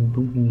die jungen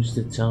dunklen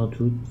Justiziare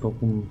tötet.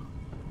 Warum?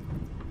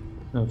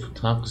 Der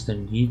Vertrag ist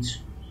ein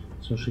Lied.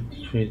 So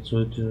schrecklich vielleicht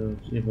sollte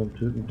ihr beim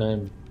Töten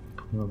bleiben.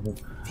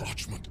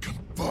 Parchment can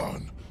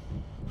burn.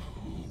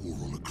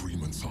 Oral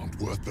agreements aren't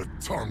worth the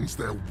tongues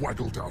they're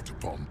waggled out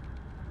upon.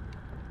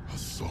 A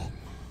song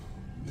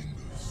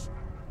lingers.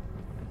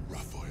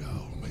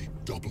 Raphael made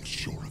double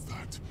sure of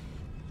that.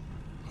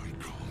 I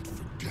can't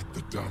forget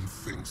the damn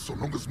thing so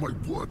long as my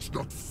word's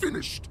not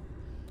finished.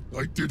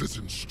 I did as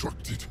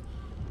instructed,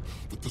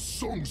 but the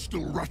song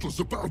still rattles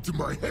about in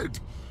my head.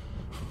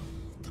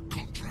 The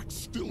contract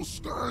still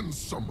stands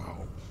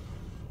somehow.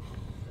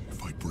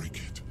 If I break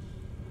it,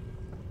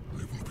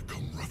 I will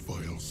become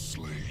Raphael's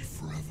slave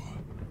forever.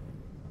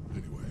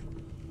 Anyway,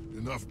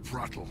 enough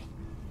prattle.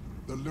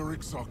 The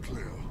lyrics are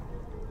clear.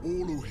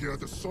 All who hear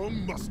the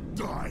song must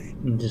die.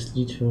 Das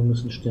Lied hören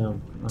müssen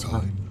sterben. Aha.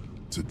 Time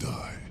to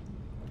die.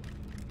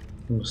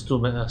 Du musst du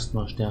aber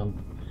erstmal sterben.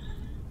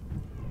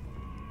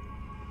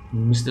 Du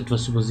müsst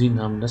etwas übersehen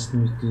haben. Lasst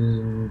mich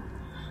den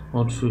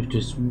Ort für euch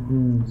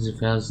durchsuchen. Diese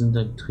Verse sind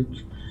ein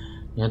Trick.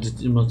 Ihr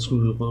hattet immer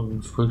Zuhörer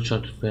und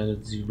Volkschaft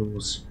werdet sie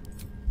los.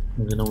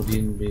 Und genau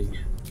den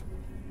Weg.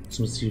 Jetzt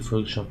muss die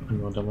Volkschaft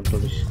bringen und damit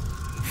glaube ich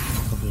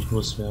auch nicht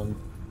loswerden.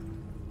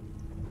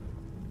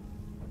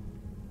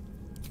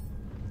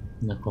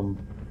 Na komm.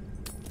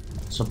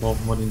 So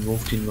brauchen wir den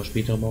Wurf, den wir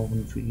später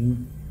brauchen für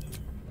ihn.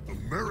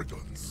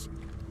 Americans.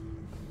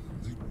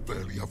 They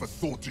barely have a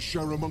thought to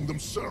share among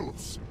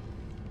themselves.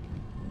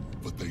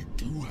 But they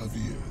do have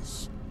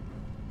ears.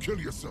 Kill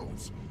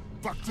yourselves.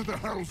 Back to the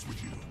hells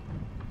with you.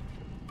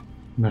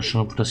 Na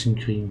schauen, ob wir das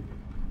hinkriegen.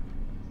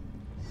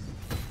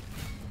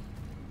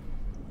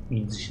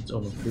 Ihn sich jetzt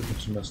auch noch töten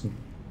zu lassen.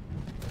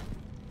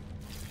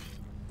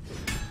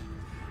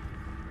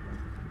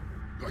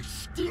 I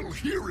still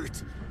hear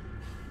it.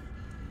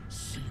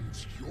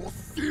 Seems your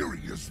theory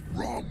is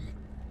wrong.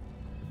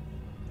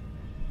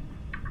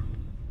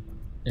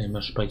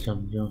 Mal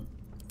speichern hier.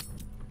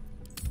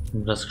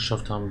 Wenn wir das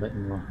geschafft haben,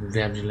 wetten wir.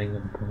 Wir haben die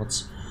längeren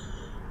Parts.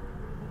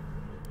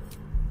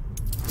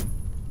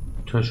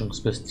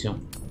 Täuschungsbestie.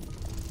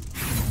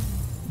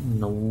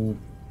 No.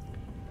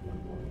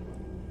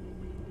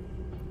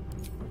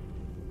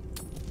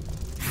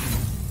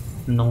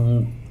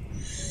 No.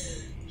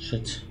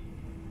 Shit.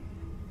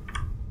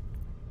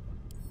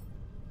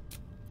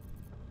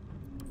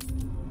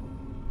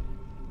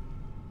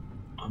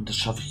 Und das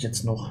schaffe ich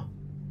jetzt noch.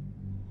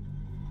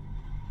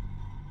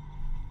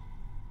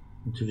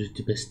 Natürlich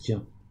die Bestie.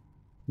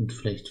 Und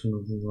vielleicht, wenn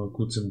wir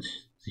gut sind,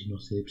 sich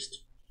noch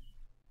selbst.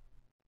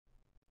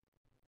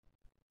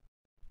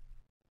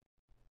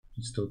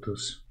 Jetzt tut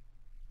es.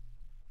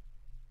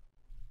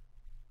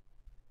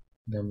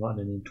 Dann haben wir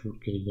alle den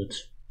Tod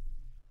geredet.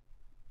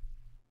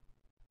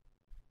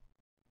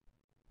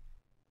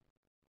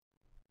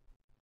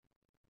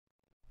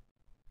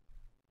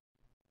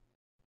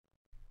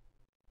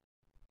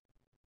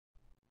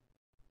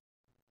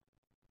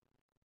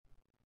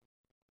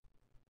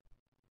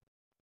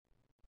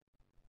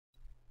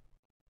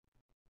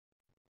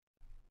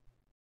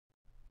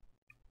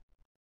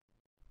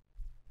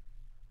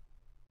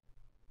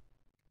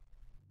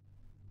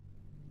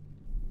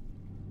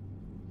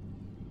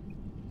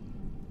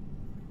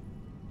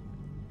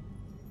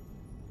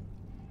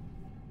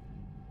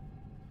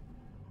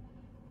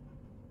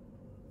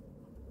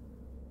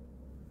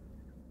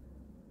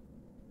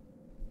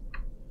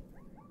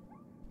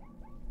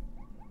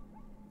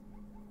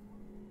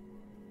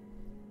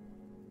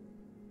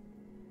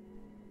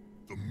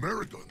 The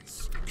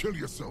Americans. Kill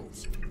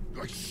yourselves.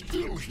 I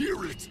still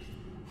hear it.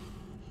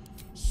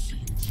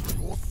 Seems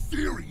your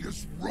theory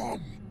is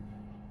wrong.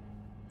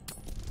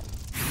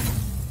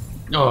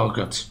 Oh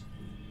Gott.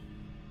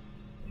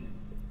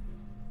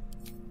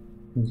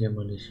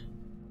 Jämmerlich.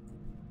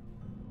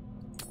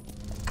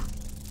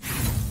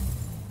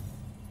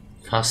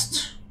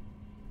 Fast.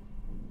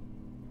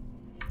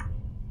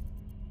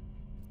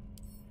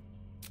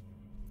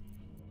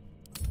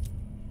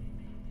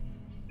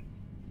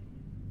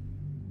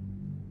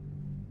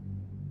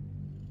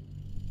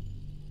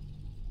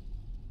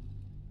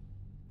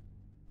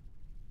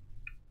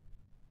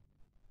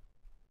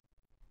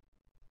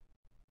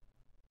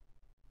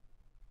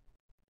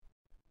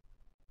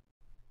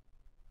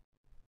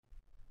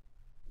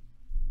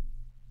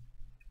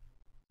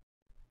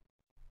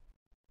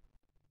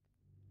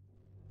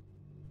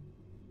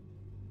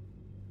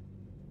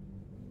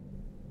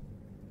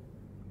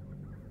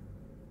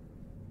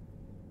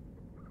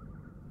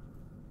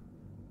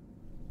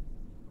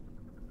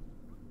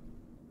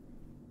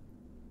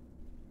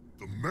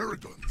 The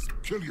Americans,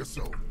 kill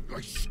yourself.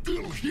 I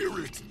still hear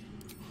it.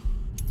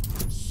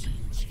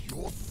 Seems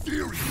your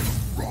theory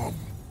is wrong.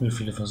 Wie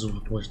viele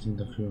Versuche bräuchten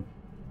dafür?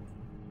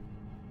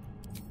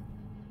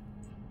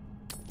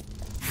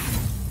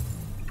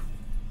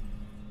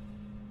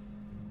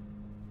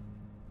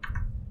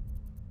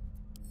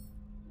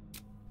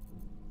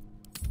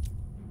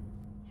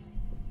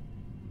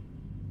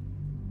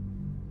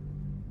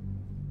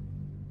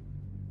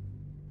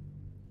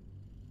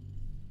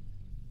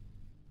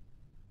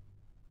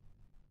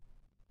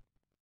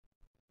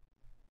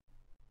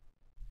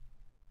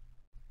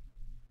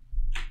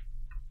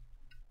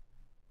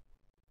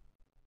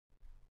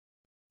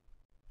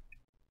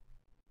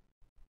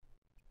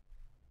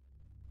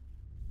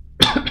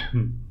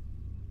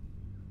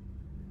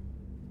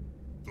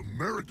 The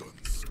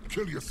Americans,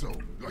 kill yourself.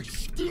 I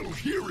still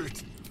hear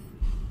it.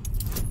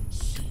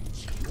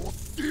 Seems your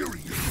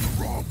theory is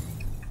wrong.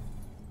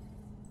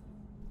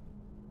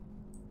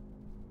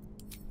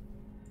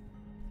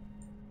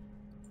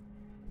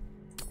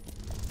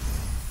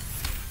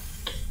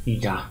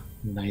 Ja,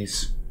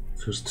 nice.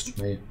 First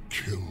try.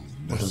 Kill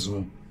Oder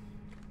so.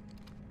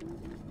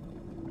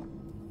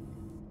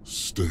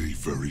 Stay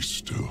very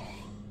still.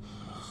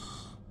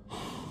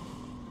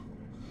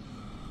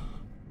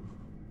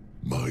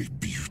 My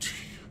beauty.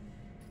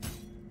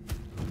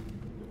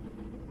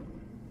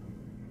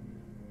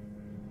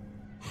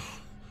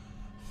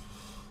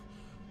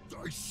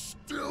 I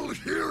still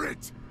hear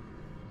it.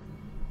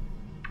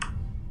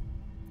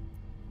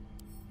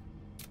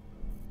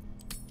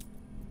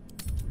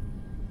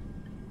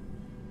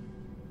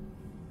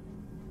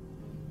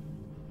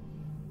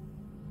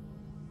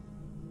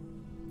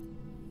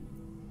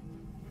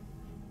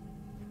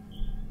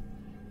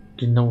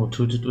 Genau,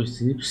 tötet euch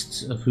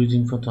selbst, erfüllt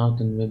den Vertrag,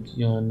 dann werdet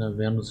ihr in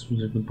Avernus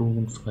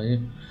wiedergeboren, frei.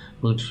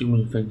 Und für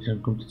unweigerlich,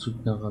 dann kommt ihr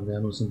zurück nach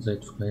Avernus und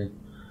seid frei.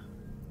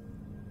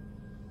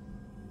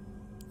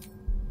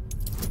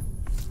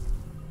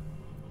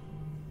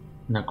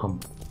 Na komm.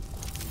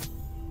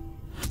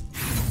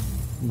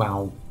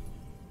 Wow.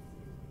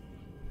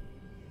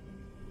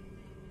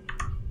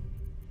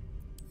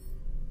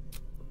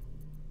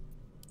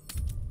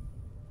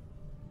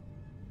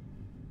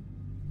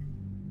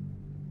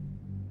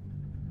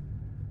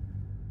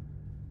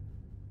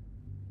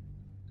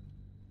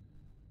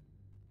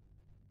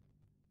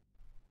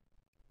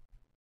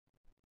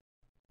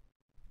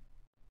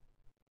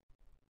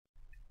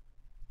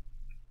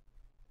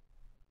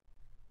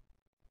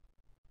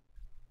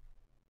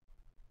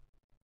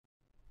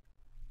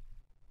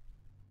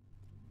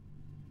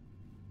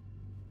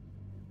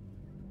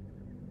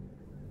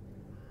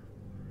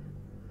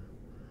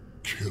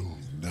 Kill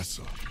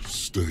Nessa.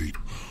 Stay.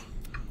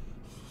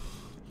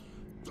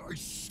 I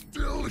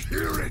still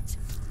hear it.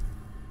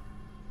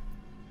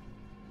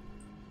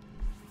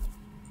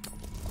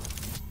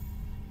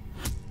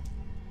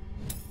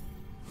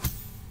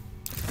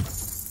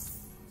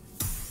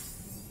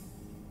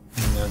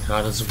 Ja,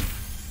 gerade so.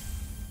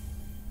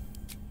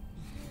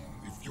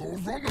 If you're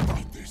wrong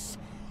about this,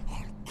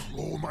 I'll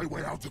claw my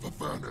way out of a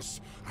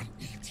furnace and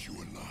eat you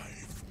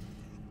alive.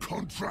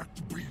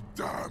 Contract be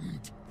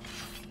damned.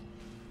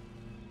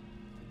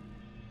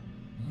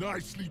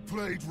 Nicely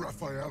played,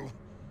 Raphael.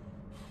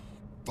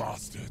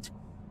 Bastard.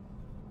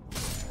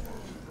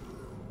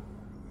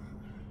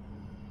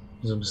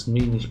 So müssen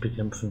wir ihn nicht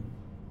bekämpfen.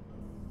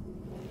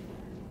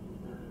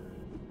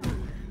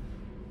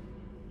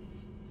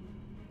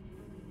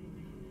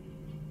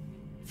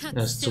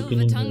 That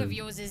silver tongue of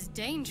yours is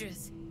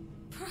dangerous.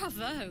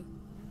 Bravo.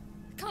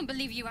 Can't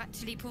believe you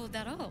actually pulled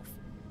that off.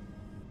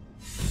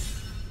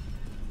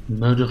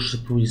 Mörderische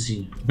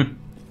Poesie.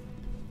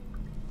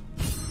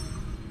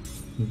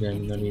 Wir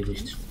werden ihn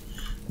erledigt.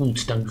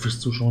 Und danke fürs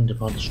Zuschauen, der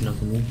war schon lang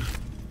genug.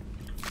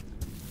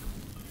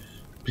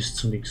 Bis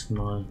zum nächsten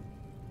Mal.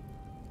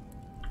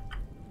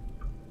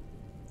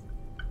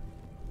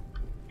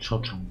 Ciao,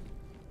 ciao.